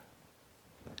alive,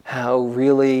 how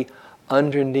really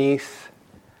underneath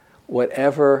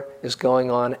whatever is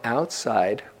going on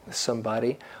outside with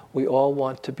somebody, we all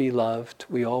want to be loved,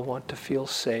 we all want to feel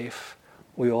safe,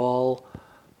 we all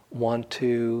want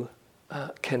to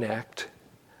connect.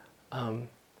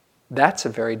 That's a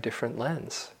very different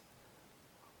lens.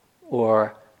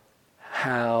 Or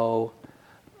how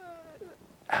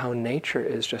nature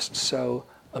is just so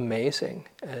amazing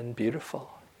and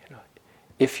beautiful.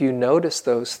 If you notice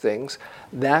those things,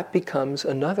 that becomes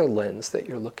another lens that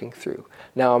you're looking through.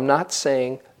 Now, I'm not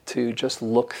saying to just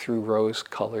look through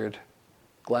rose-colored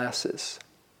glasses,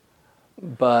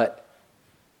 but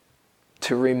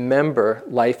to remember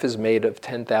life is made of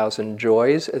 10,000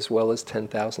 joys as well as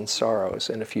 10,000 sorrows.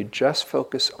 And if you just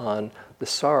focus on the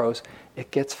sorrows, it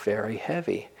gets very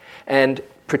heavy. And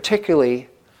particularly,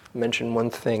 mention one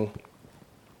thing,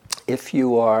 if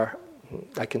you are,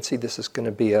 I can see this is going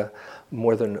to be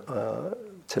more than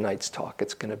tonight's talk.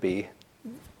 It's going to be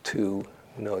 2,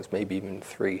 who knows, maybe even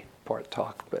 3-part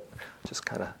talk, but just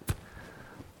kind of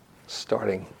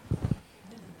starting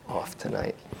off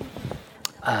tonight.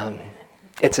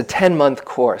 It's a 10-month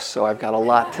course, so I've got a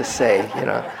lot to say,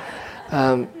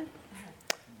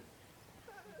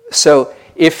 So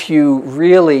if you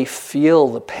really feel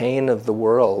the pain of the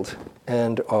world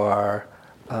and are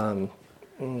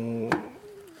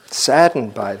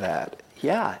saddened by that,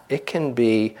 yeah, it can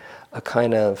be a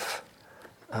kind of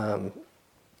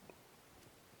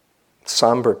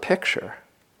somber picture.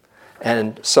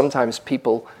 And sometimes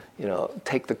people,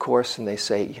 take the course and they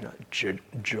say,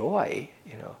 joy,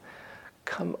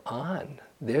 come on.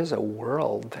 There's a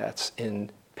world that's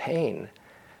in pain.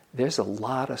 There's a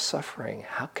lot of suffering.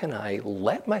 How can I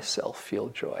let myself feel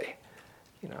joy?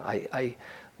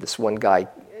 This one guy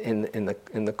in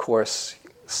the course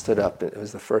stood up. It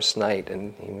was the first night,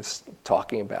 and he was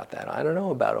talking about that. I don't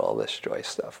know about all this joy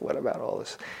stuff. What about all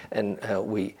this? And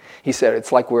he said,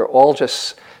 it's like are we all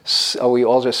just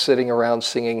sitting around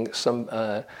singing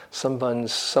someone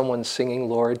singing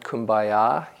Lord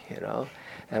Kumbaya, you know?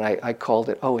 And I called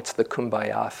it, it's the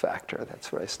Kumbaya factor.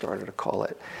 That's what I started to call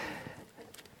it.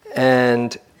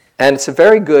 And it's a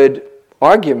very good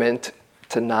argument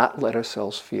to not let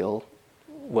ourselves feel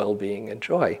well-being and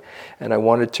joy. And I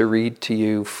wanted to read to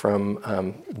you from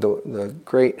the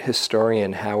great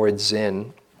historian Howard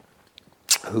Zinn,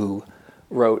 who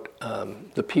wrote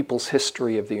The People's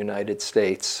History of the United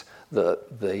States,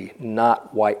 the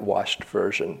not whitewashed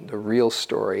version, the real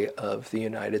story of the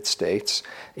United States.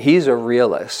 He's a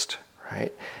realist,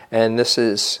 right? And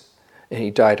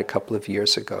he died a couple of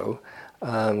years ago.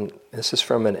 This is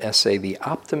from an essay, The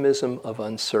Optimism of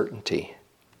Uncertainty.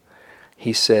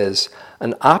 He says,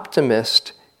 an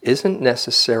optimist isn't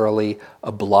necessarily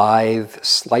a blithe,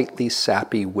 slightly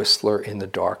sappy whistler in the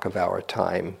dark of our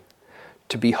time.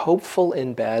 To be hopeful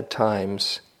in bad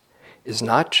times is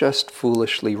not just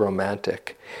foolishly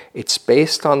romantic. It's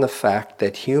based on the fact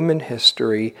that human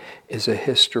history is a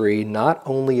history not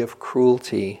only of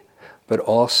cruelty, but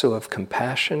also of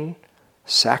compassion,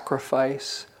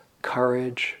 sacrifice,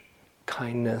 courage,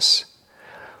 kindness.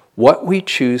 What we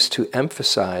choose to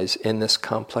emphasize in this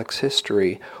complex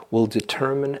history will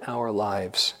determine our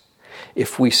lives.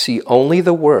 If we see only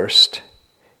the worst,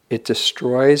 it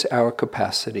destroys our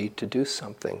capacity to do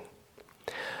something.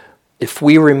 If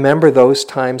we remember those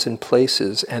times and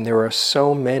places, and there are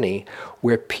so many,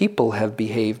 where people have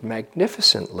behaved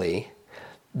magnificently,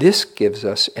 this gives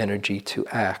us energy to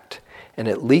act, and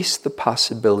at least the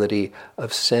possibility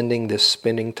of sending this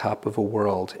spinning top of a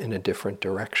world in a different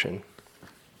direction.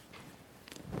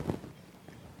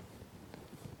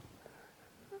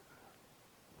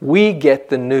 We get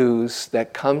the news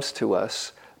that comes to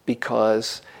us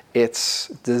because it's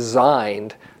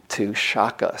designed to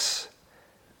shock us.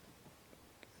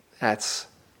 That's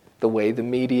the way the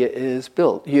media is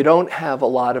built. You don't have a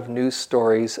lot of news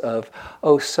stories of,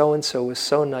 so-and-so was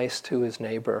so nice to his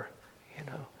neighbor. You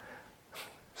know,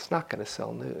 it's not going to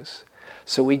sell news.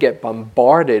 So we get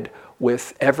bombarded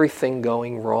with everything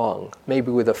going wrong,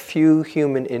 maybe with a few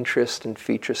human interest and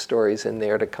feature stories in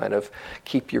there to kind of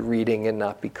keep you reading and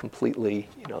not be completely,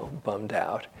 bummed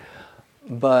out.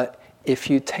 But if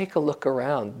you take a look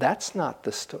around, that's not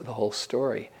the whole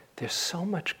story. There's so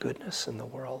much goodness in the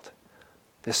world.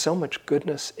 There's so much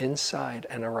goodness inside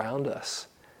and around us.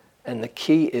 And the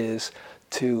key is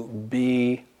to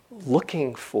be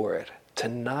looking for it, to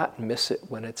not miss it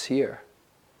when it's here.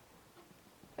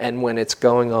 And when it's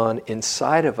going on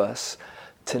inside of us,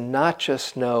 to not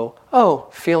just know,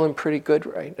 feeling pretty good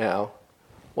right now,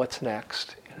 what's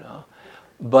next,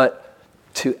 but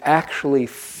to actually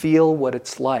feel what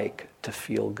it's like to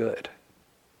feel good.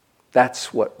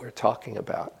 That's what we're talking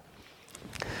about.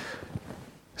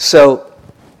 So,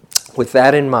 with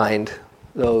that in mind,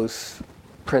 those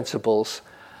principles,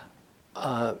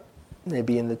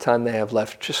 maybe in the time they have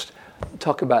left, just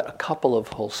talk about a couple of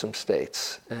wholesome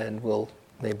states, and we'll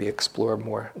maybe explore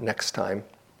more next time,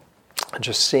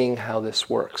 just seeing how this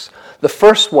works. The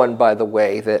first one, by the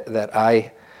way, that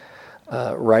I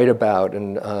write about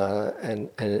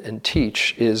and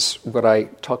teach is what I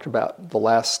talked about the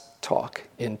last talk,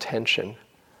 intention.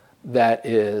 That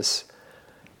is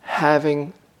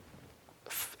having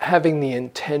the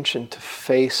intention to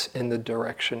face in the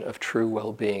direction of true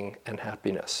well-being and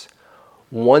happiness.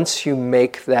 Once you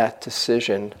make that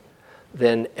decision,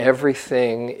 then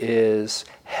everything is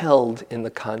held in the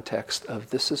context of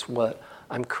this is what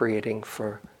I'm creating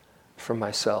for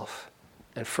myself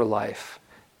and for life.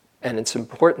 And it's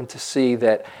important to see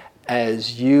that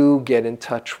as you get in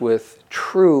touch with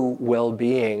true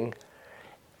well-being,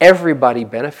 everybody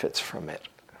benefits from it.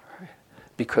 Right?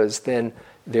 Because then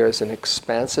there's an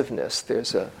expansiveness,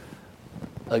 there's a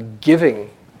giving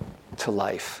to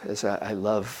life. As I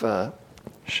love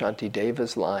Shanti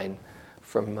Deva's line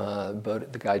from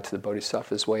the Guide to the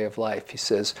Bodhisattva's Way of Life. He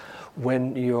says,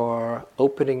 when you're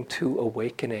opening to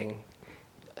awakening,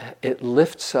 it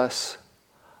lifts us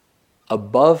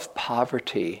above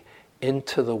poverty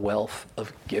into the wealth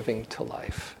of giving to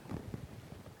life.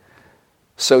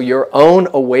 So your own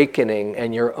awakening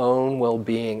and your own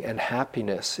well-being and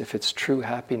happiness, if it's true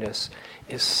happiness,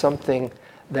 is something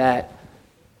that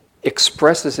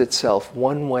expresses itself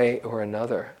one way or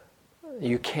another.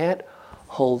 You can't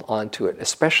hold on to it,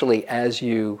 especially as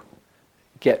you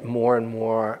get more and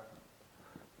more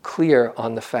clear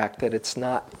on the fact that it's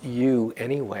not you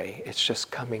anyway, it's just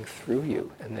coming through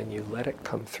you, and then you let it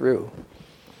come through.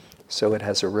 So it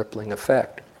has a rippling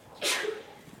effect.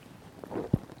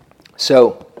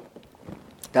 So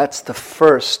that's the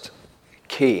first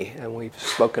key, and we've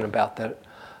spoken about that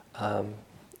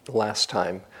last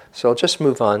time. So I'll just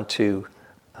move on to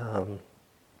one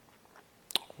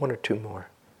or two more.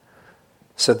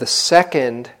 So the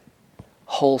second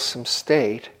wholesome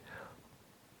state,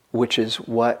 which is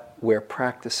what we're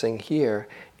practicing here,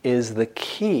 is the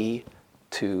key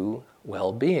to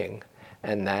well-being,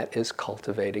 and that is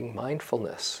cultivating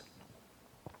mindfulness.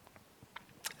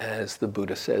 As the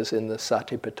Buddha says in the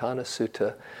Satipatthana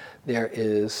Sutta, there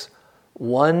is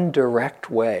one direct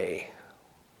way,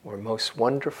 or most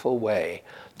wonderful way,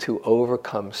 to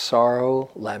overcome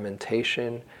sorrow,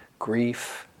 lamentation,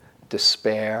 grief,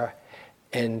 despair,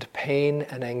 end pain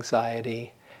and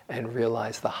anxiety, and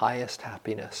realize the highest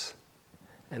happiness.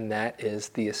 And that is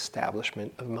the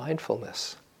establishment of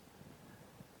mindfulness.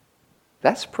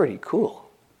 That's pretty cool,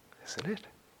 isn't it?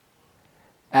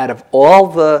 Out of all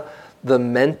the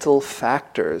mental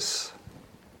factors,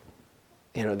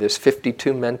 there's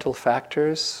 52 mental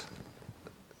factors.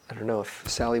 I don't know if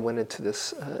Sally went into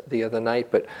this the other night,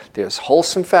 but there's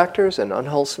wholesome factors and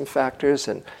unwholesome factors,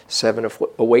 and 7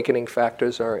 awakening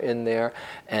factors are in there,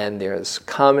 and there's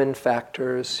common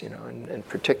factors, and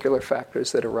particular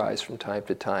factors that arise from time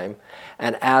to time.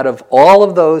 And out of all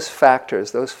of those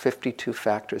factors, those 52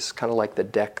 factors, kind of like the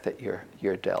deck that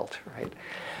you're dealt, right?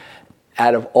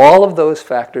 Out of all of those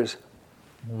factors,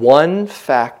 one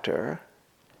factor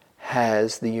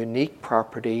has the unique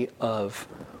property of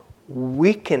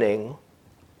weakening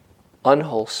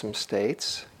unwholesome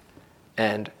states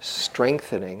and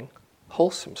strengthening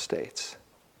wholesome states.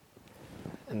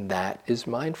 And that is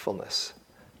mindfulness.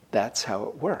 That's how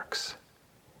it works.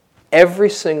 Every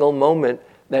single moment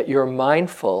that you're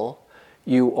mindful,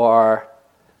 you are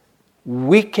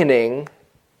weakening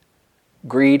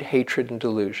greed, hatred, and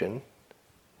delusion,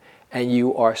 and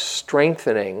you are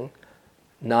strengthening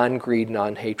non-greed,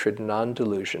 non-hatred,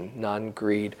 non-delusion,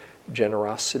 non-greed,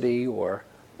 generosity or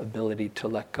ability to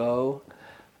let go,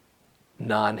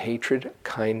 non-hatred,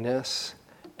 kindness,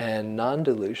 and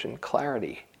non-delusion,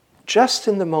 clarity. Just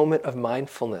in the moment of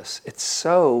mindfulness, it's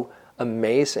so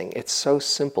amazing, it's so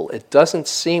simple. It doesn't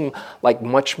seem like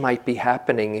much might be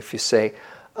happening if you say,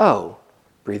 oh,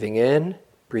 breathing in,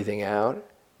 breathing out,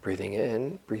 breathing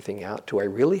in, breathing out. Do I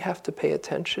really have to pay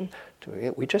attention?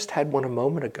 We just had one a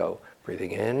moment ago.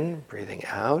 Breathing in, breathing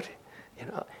out.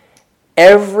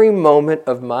 Every moment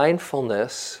of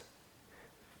mindfulness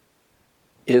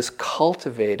is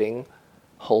cultivating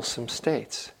wholesome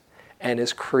states and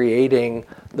is creating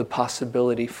the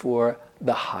possibility for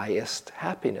the highest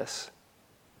happiness.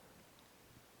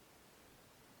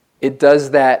 It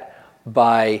does that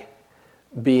by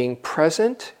being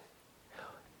present,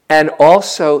 and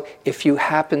also if you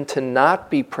happen to not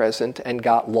be present and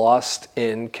got lost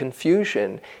in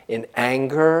confusion, in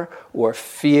anger or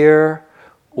fear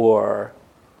or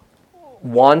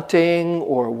wanting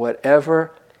or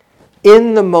whatever,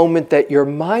 in the moment that you're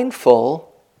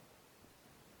mindful,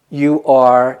 you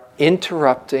are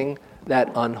interrupting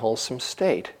that unwholesome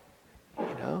state.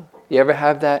 You ever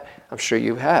have that? I'm sure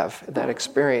you have that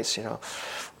experience.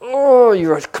 Oh,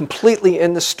 you're completely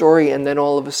in the story, and then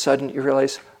all of a sudden you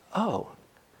realize, oh,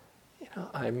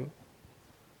 I'm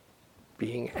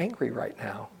being angry right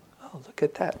now. Oh, look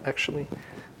at that. Actually,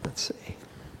 let's see.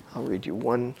 I'll read you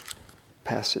one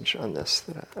passage on this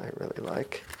that I really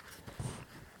like.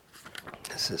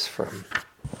 This is from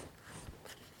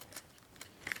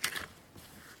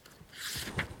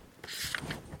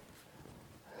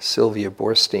Sylvia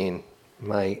Borstein,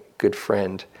 my good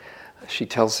friend. She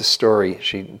tells a story.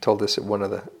 She told this at one of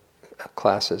the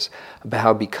classes about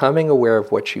how becoming aware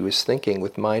of what she was thinking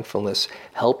with mindfulness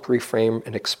helped reframe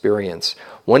an experience.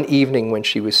 One evening when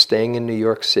she was staying in New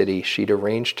York City, she'd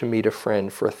arranged to meet a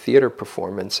friend for a theater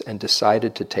performance and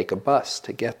decided to take a bus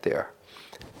to get there.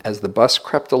 As the bus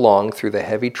crept along through the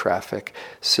heavy traffic,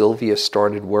 Sylvia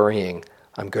started worrying.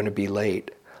 I'm going to be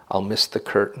late. I'll miss the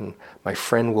curtain. My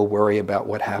friend will worry about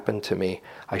what happened to me.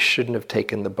 I shouldn't have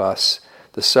taken the bus.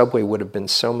 The subway would have been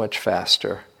so much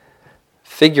faster.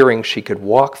 Figuring she could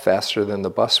walk faster than the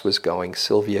bus was going,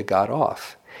 Sylvia got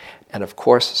off. And of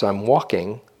course, as I'm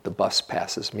walking, the bus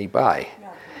passes me by.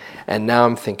 And now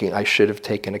I'm thinking I should have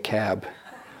taken a cab.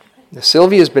 Now,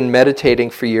 Sylvia's been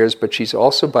meditating for years, but she's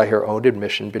also, by her own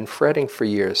admission, been fretting for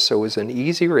years, so it was an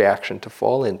easy reaction to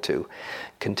fall into.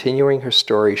 Continuing her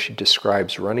story, she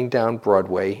describes running down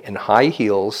Broadway in high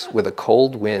heels with a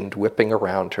cold wind whipping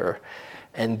around her.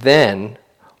 And then,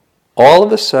 all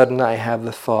of a sudden, I have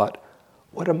the thought,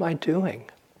 what am I doing?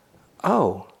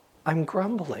 Oh, I'm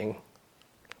grumbling.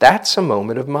 That's a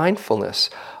moment of mindfulness.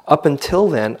 Up until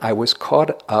then, I was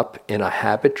caught up in a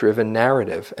habit-driven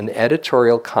narrative, an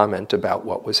editorial comment about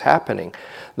what was happening.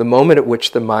 The moment at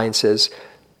which the mind says,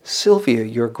 Sylvia,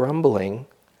 you're grumbling,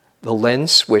 the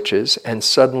lens switches, and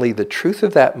suddenly the truth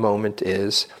of that moment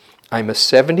is, I'm a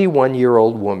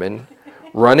 71-year-old woman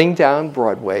running down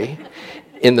Broadway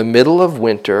in the middle of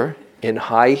winter in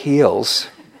high heels.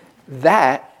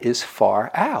 That is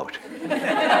far out.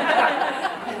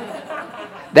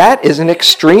 That is an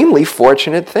extremely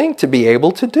fortunate thing to be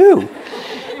able to do.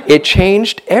 It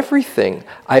changed everything.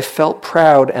 I felt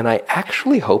proud, and I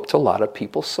actually hoped a lot of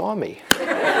people saw me.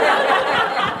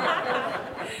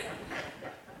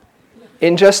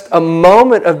 In just a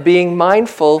moment of being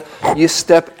mindful, you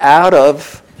step out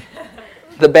of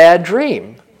the bad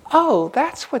dream. Oh,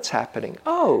 that's what's happening.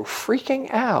 Oh,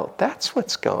 freaking out. That's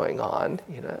what's going on.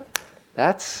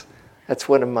 That's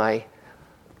one of my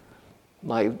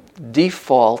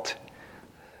default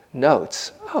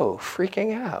notes. Oh,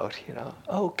 freaking out.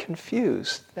 Oh,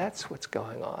 confused. That's what's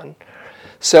going on.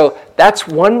 So that's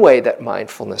one way that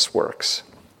mindfulness works.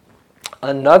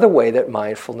 Another way that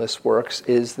mindfulness works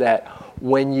is that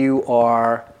when you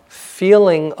are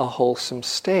feeling a wholesome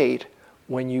state,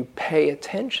 when you pay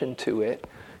attention to it,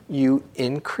 you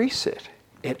increase it.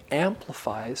 It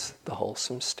amplifies the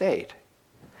wholesome state.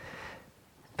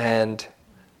 And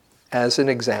as an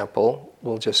example,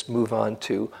 we'll just move on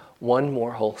to one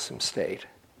more wholesome state.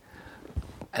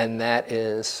 And that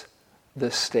is the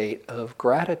state of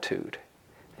gratitude.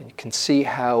 And you can see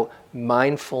how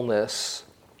mindfulness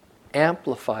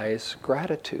amplifies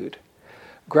gratitude.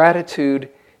 Gratitude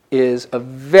is a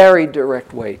very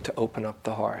direct way to open up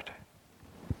the heart,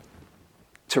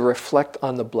 to reflect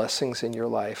on the blessings in your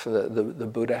life. The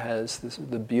Buddha has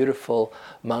the beautiful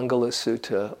Mangala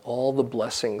Sutta, all the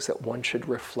blessings that one should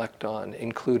reflect on,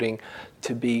 including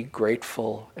to be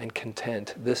grateful and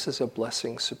content. This is a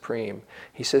blessing supreme.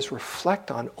 He says, reflect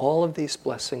on all of these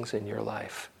blessings in your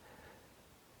life.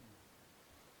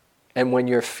 And when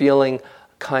you're feeling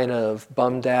kind of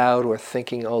bummed out or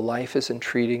thinking, oh, life isn't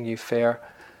treating you fair,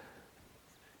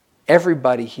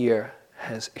 everybody here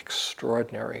has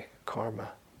extraordinary karma.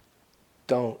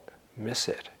 Don't miss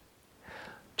it.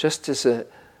 Just as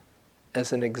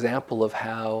an example of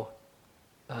how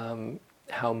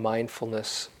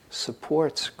mindfulness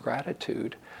supports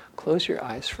gratitude, close your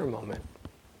eyes for a moment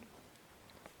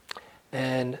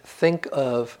and think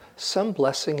of some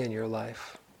blessing in your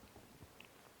life.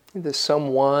 Either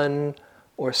someone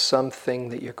or something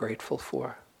that you're grateful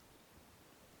for.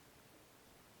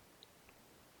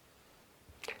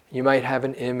 You might have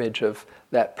an image of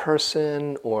that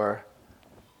person or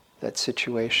that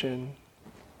situation.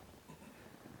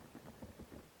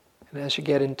 And as you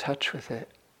get in touch with it,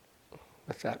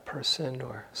 with that person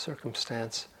or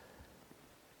circumstance,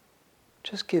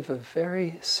 just give a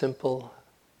very simple,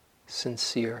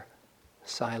 sincere,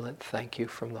 silent thank you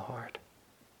from the heart.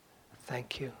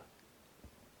 Thank you.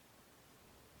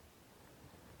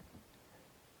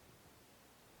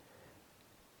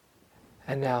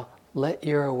 And now let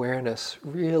your awareness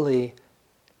really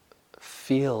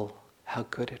feel how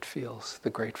good it feels, the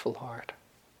grateful heart.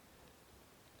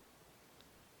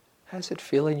 How does it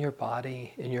feel in your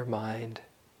body, in your mind?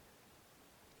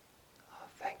 Oh,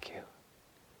 thank you.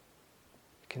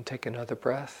 You can take another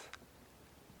breath.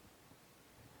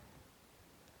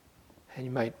 And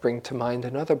you might bring to mind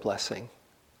another blessing,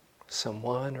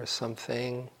 someone or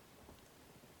something.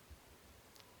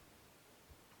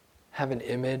 Have an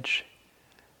image.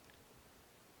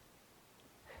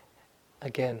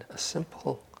 Again, a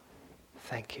simple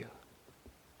thank you.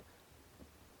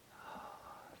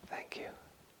 Thank you.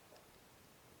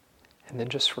 And then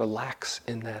just relax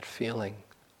in that feeling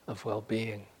of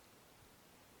well-being.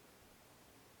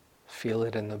 Feel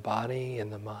it in the body,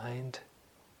 in the mind.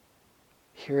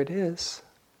 Here it is.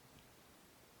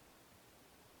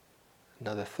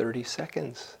 Another 30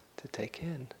 seconds to take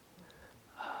in.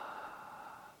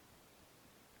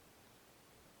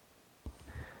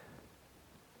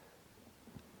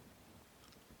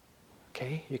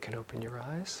 Okay, you can open your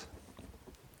eyes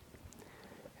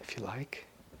if you like.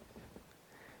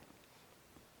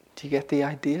 Do you get the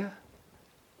idea?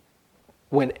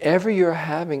 Whenever you're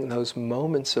having those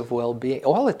moments of well-being,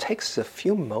 all it takes is a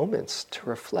few moments to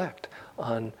reflect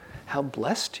on how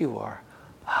blessed you are.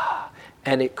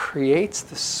 And it creates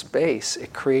the space,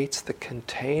 it creates the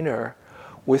container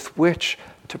with which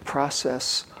to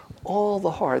process all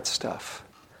the hard stuff.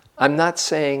 I'm not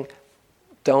saying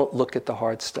don't look at the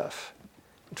hard stuff.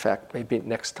 In fact, maybe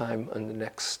next time on the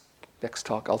next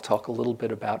talk, I'll talk a little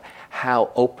bit about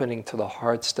how opening to the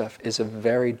hard stuff is a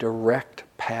very direct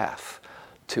path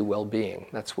to well-being.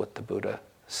 That's what the Buddha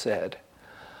said.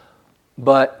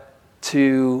 But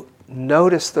to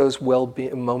notice those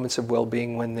moments of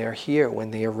well-being when they're here,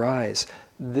 when they arise,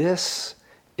 this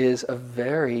is a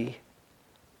very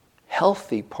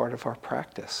healthy part of our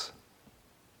practice.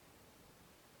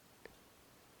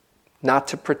 Not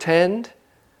to pretend,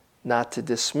 not to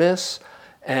dismiss,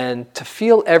 and to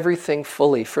feel everything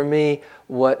fully. For me,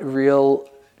 what real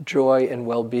joy and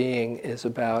well-being is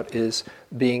about is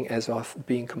being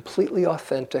completely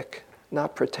authentic,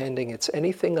 not pretending it's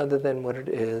anything other than what it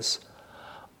is,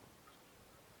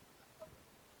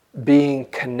 being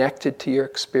connected to your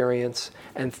experience,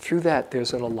 and through that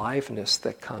there's an aliveness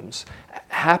that comes.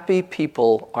 Happy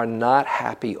people are not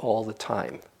happy all the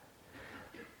time,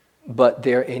 but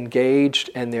they're engaged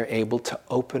and they're able to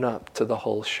open up to the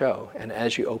whole show. And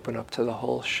as you open up to the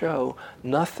whole show,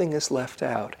 nothing is left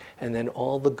out, and then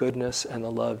all the goodness and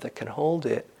the love that can hold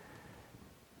it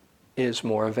is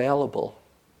more available.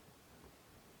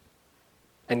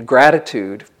 And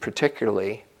gratitude,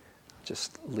 particularly,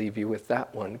 just leave you with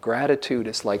that one. Gratitude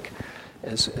is like,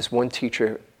 as one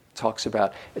teacher talks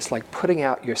about, it's like putting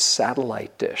out your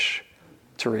satellite dish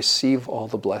to receive all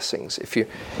the blessings. If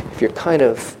you're kind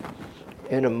of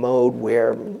in a mode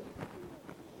where,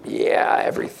 yeah,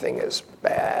 everything is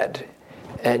bad,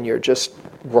 and you're just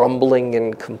grumbling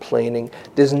and complaining,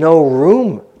 there's no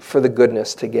room for the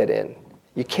goodness to get in.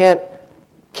 You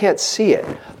can't see it.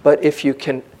 But if you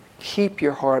can keep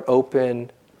your heart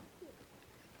open,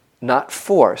 not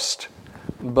forced,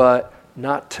 but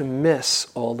not to miss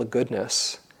all the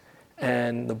goodness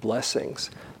and the blessings,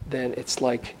 then it's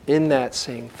like in that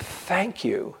saying, thank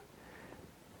you,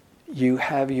 you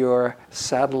have your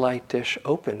satellite dish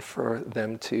open for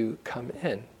them to come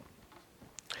in.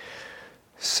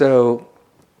 So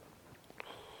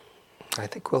I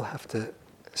think we'll have to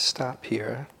stop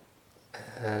here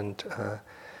and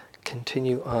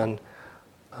continue on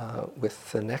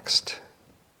with the next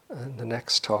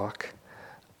talk.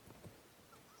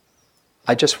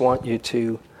 I just want you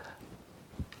to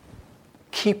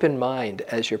keep in mind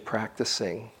as you're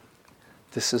practicing,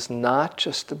 this is not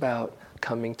just about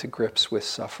coming to grips with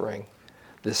suffering.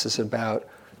 This is about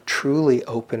truly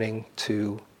opening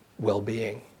to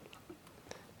well-being.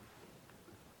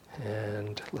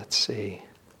 And let's see.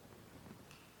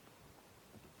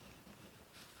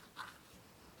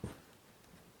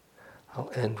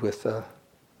 I'll end with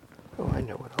I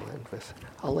know what I'll end with.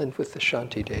 I'll end with the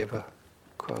Shantideva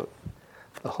quote,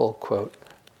 the whole quote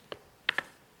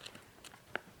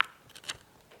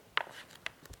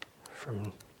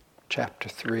from chapter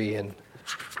 3 in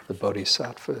the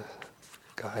Bodhisattva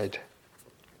Guide.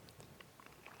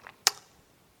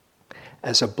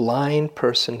 As a blind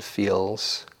person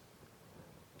feels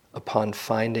upon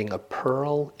finding a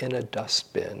pearl in a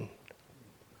dustbin,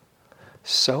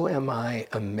 so am I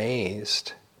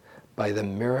amazed by the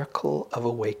miracle of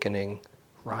awakening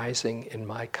rising in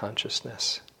my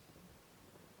consciousness.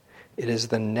 It is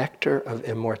the nectar of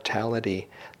immortality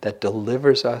that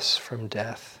delivers us from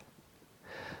death,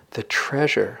 the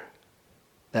treasure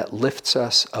that lifts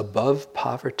us above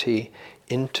poverty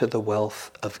into the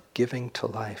wealth of giving to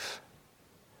life,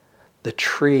 the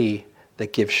tree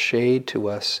that gives shade to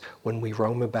us when we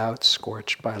roam about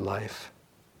scorched by life,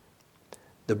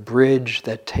 the bridge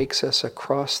that takes us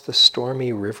across the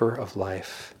stormy river of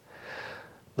life,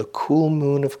 the cool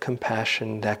moon of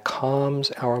compassion that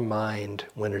calms our mind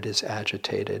when it is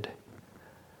agitated,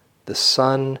 the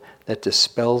sun that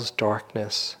dispels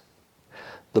darkness,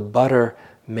 the butter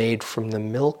made from the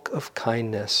milk of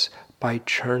kindness by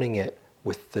churning it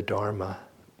with the Dharma.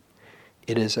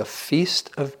 It is a feast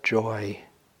of joy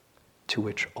to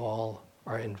which all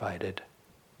are invited.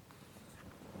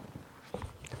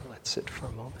 Let's sit for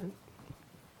a moment.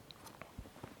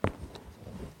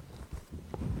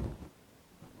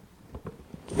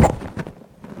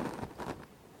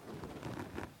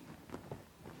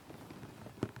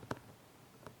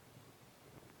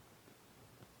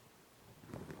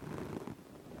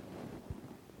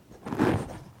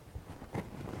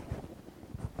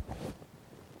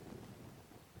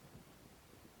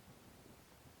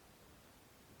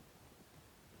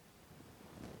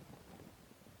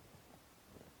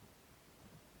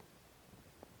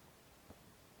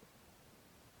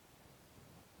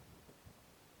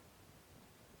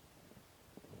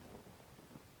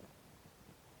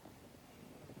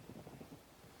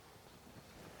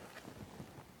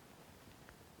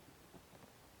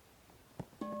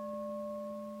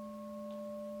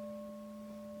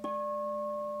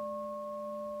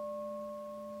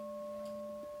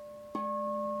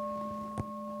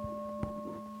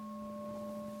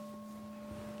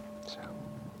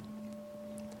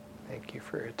 Thank you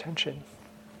for your attention.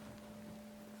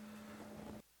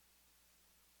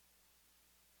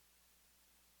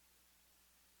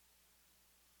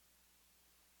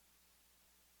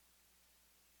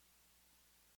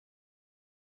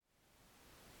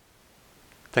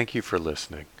 Thank you for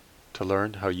listening. To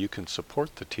learn how you can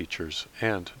support the teachers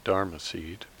and Dharma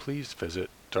Seed, please visit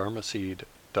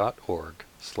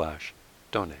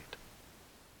dharmaseed.org/donate.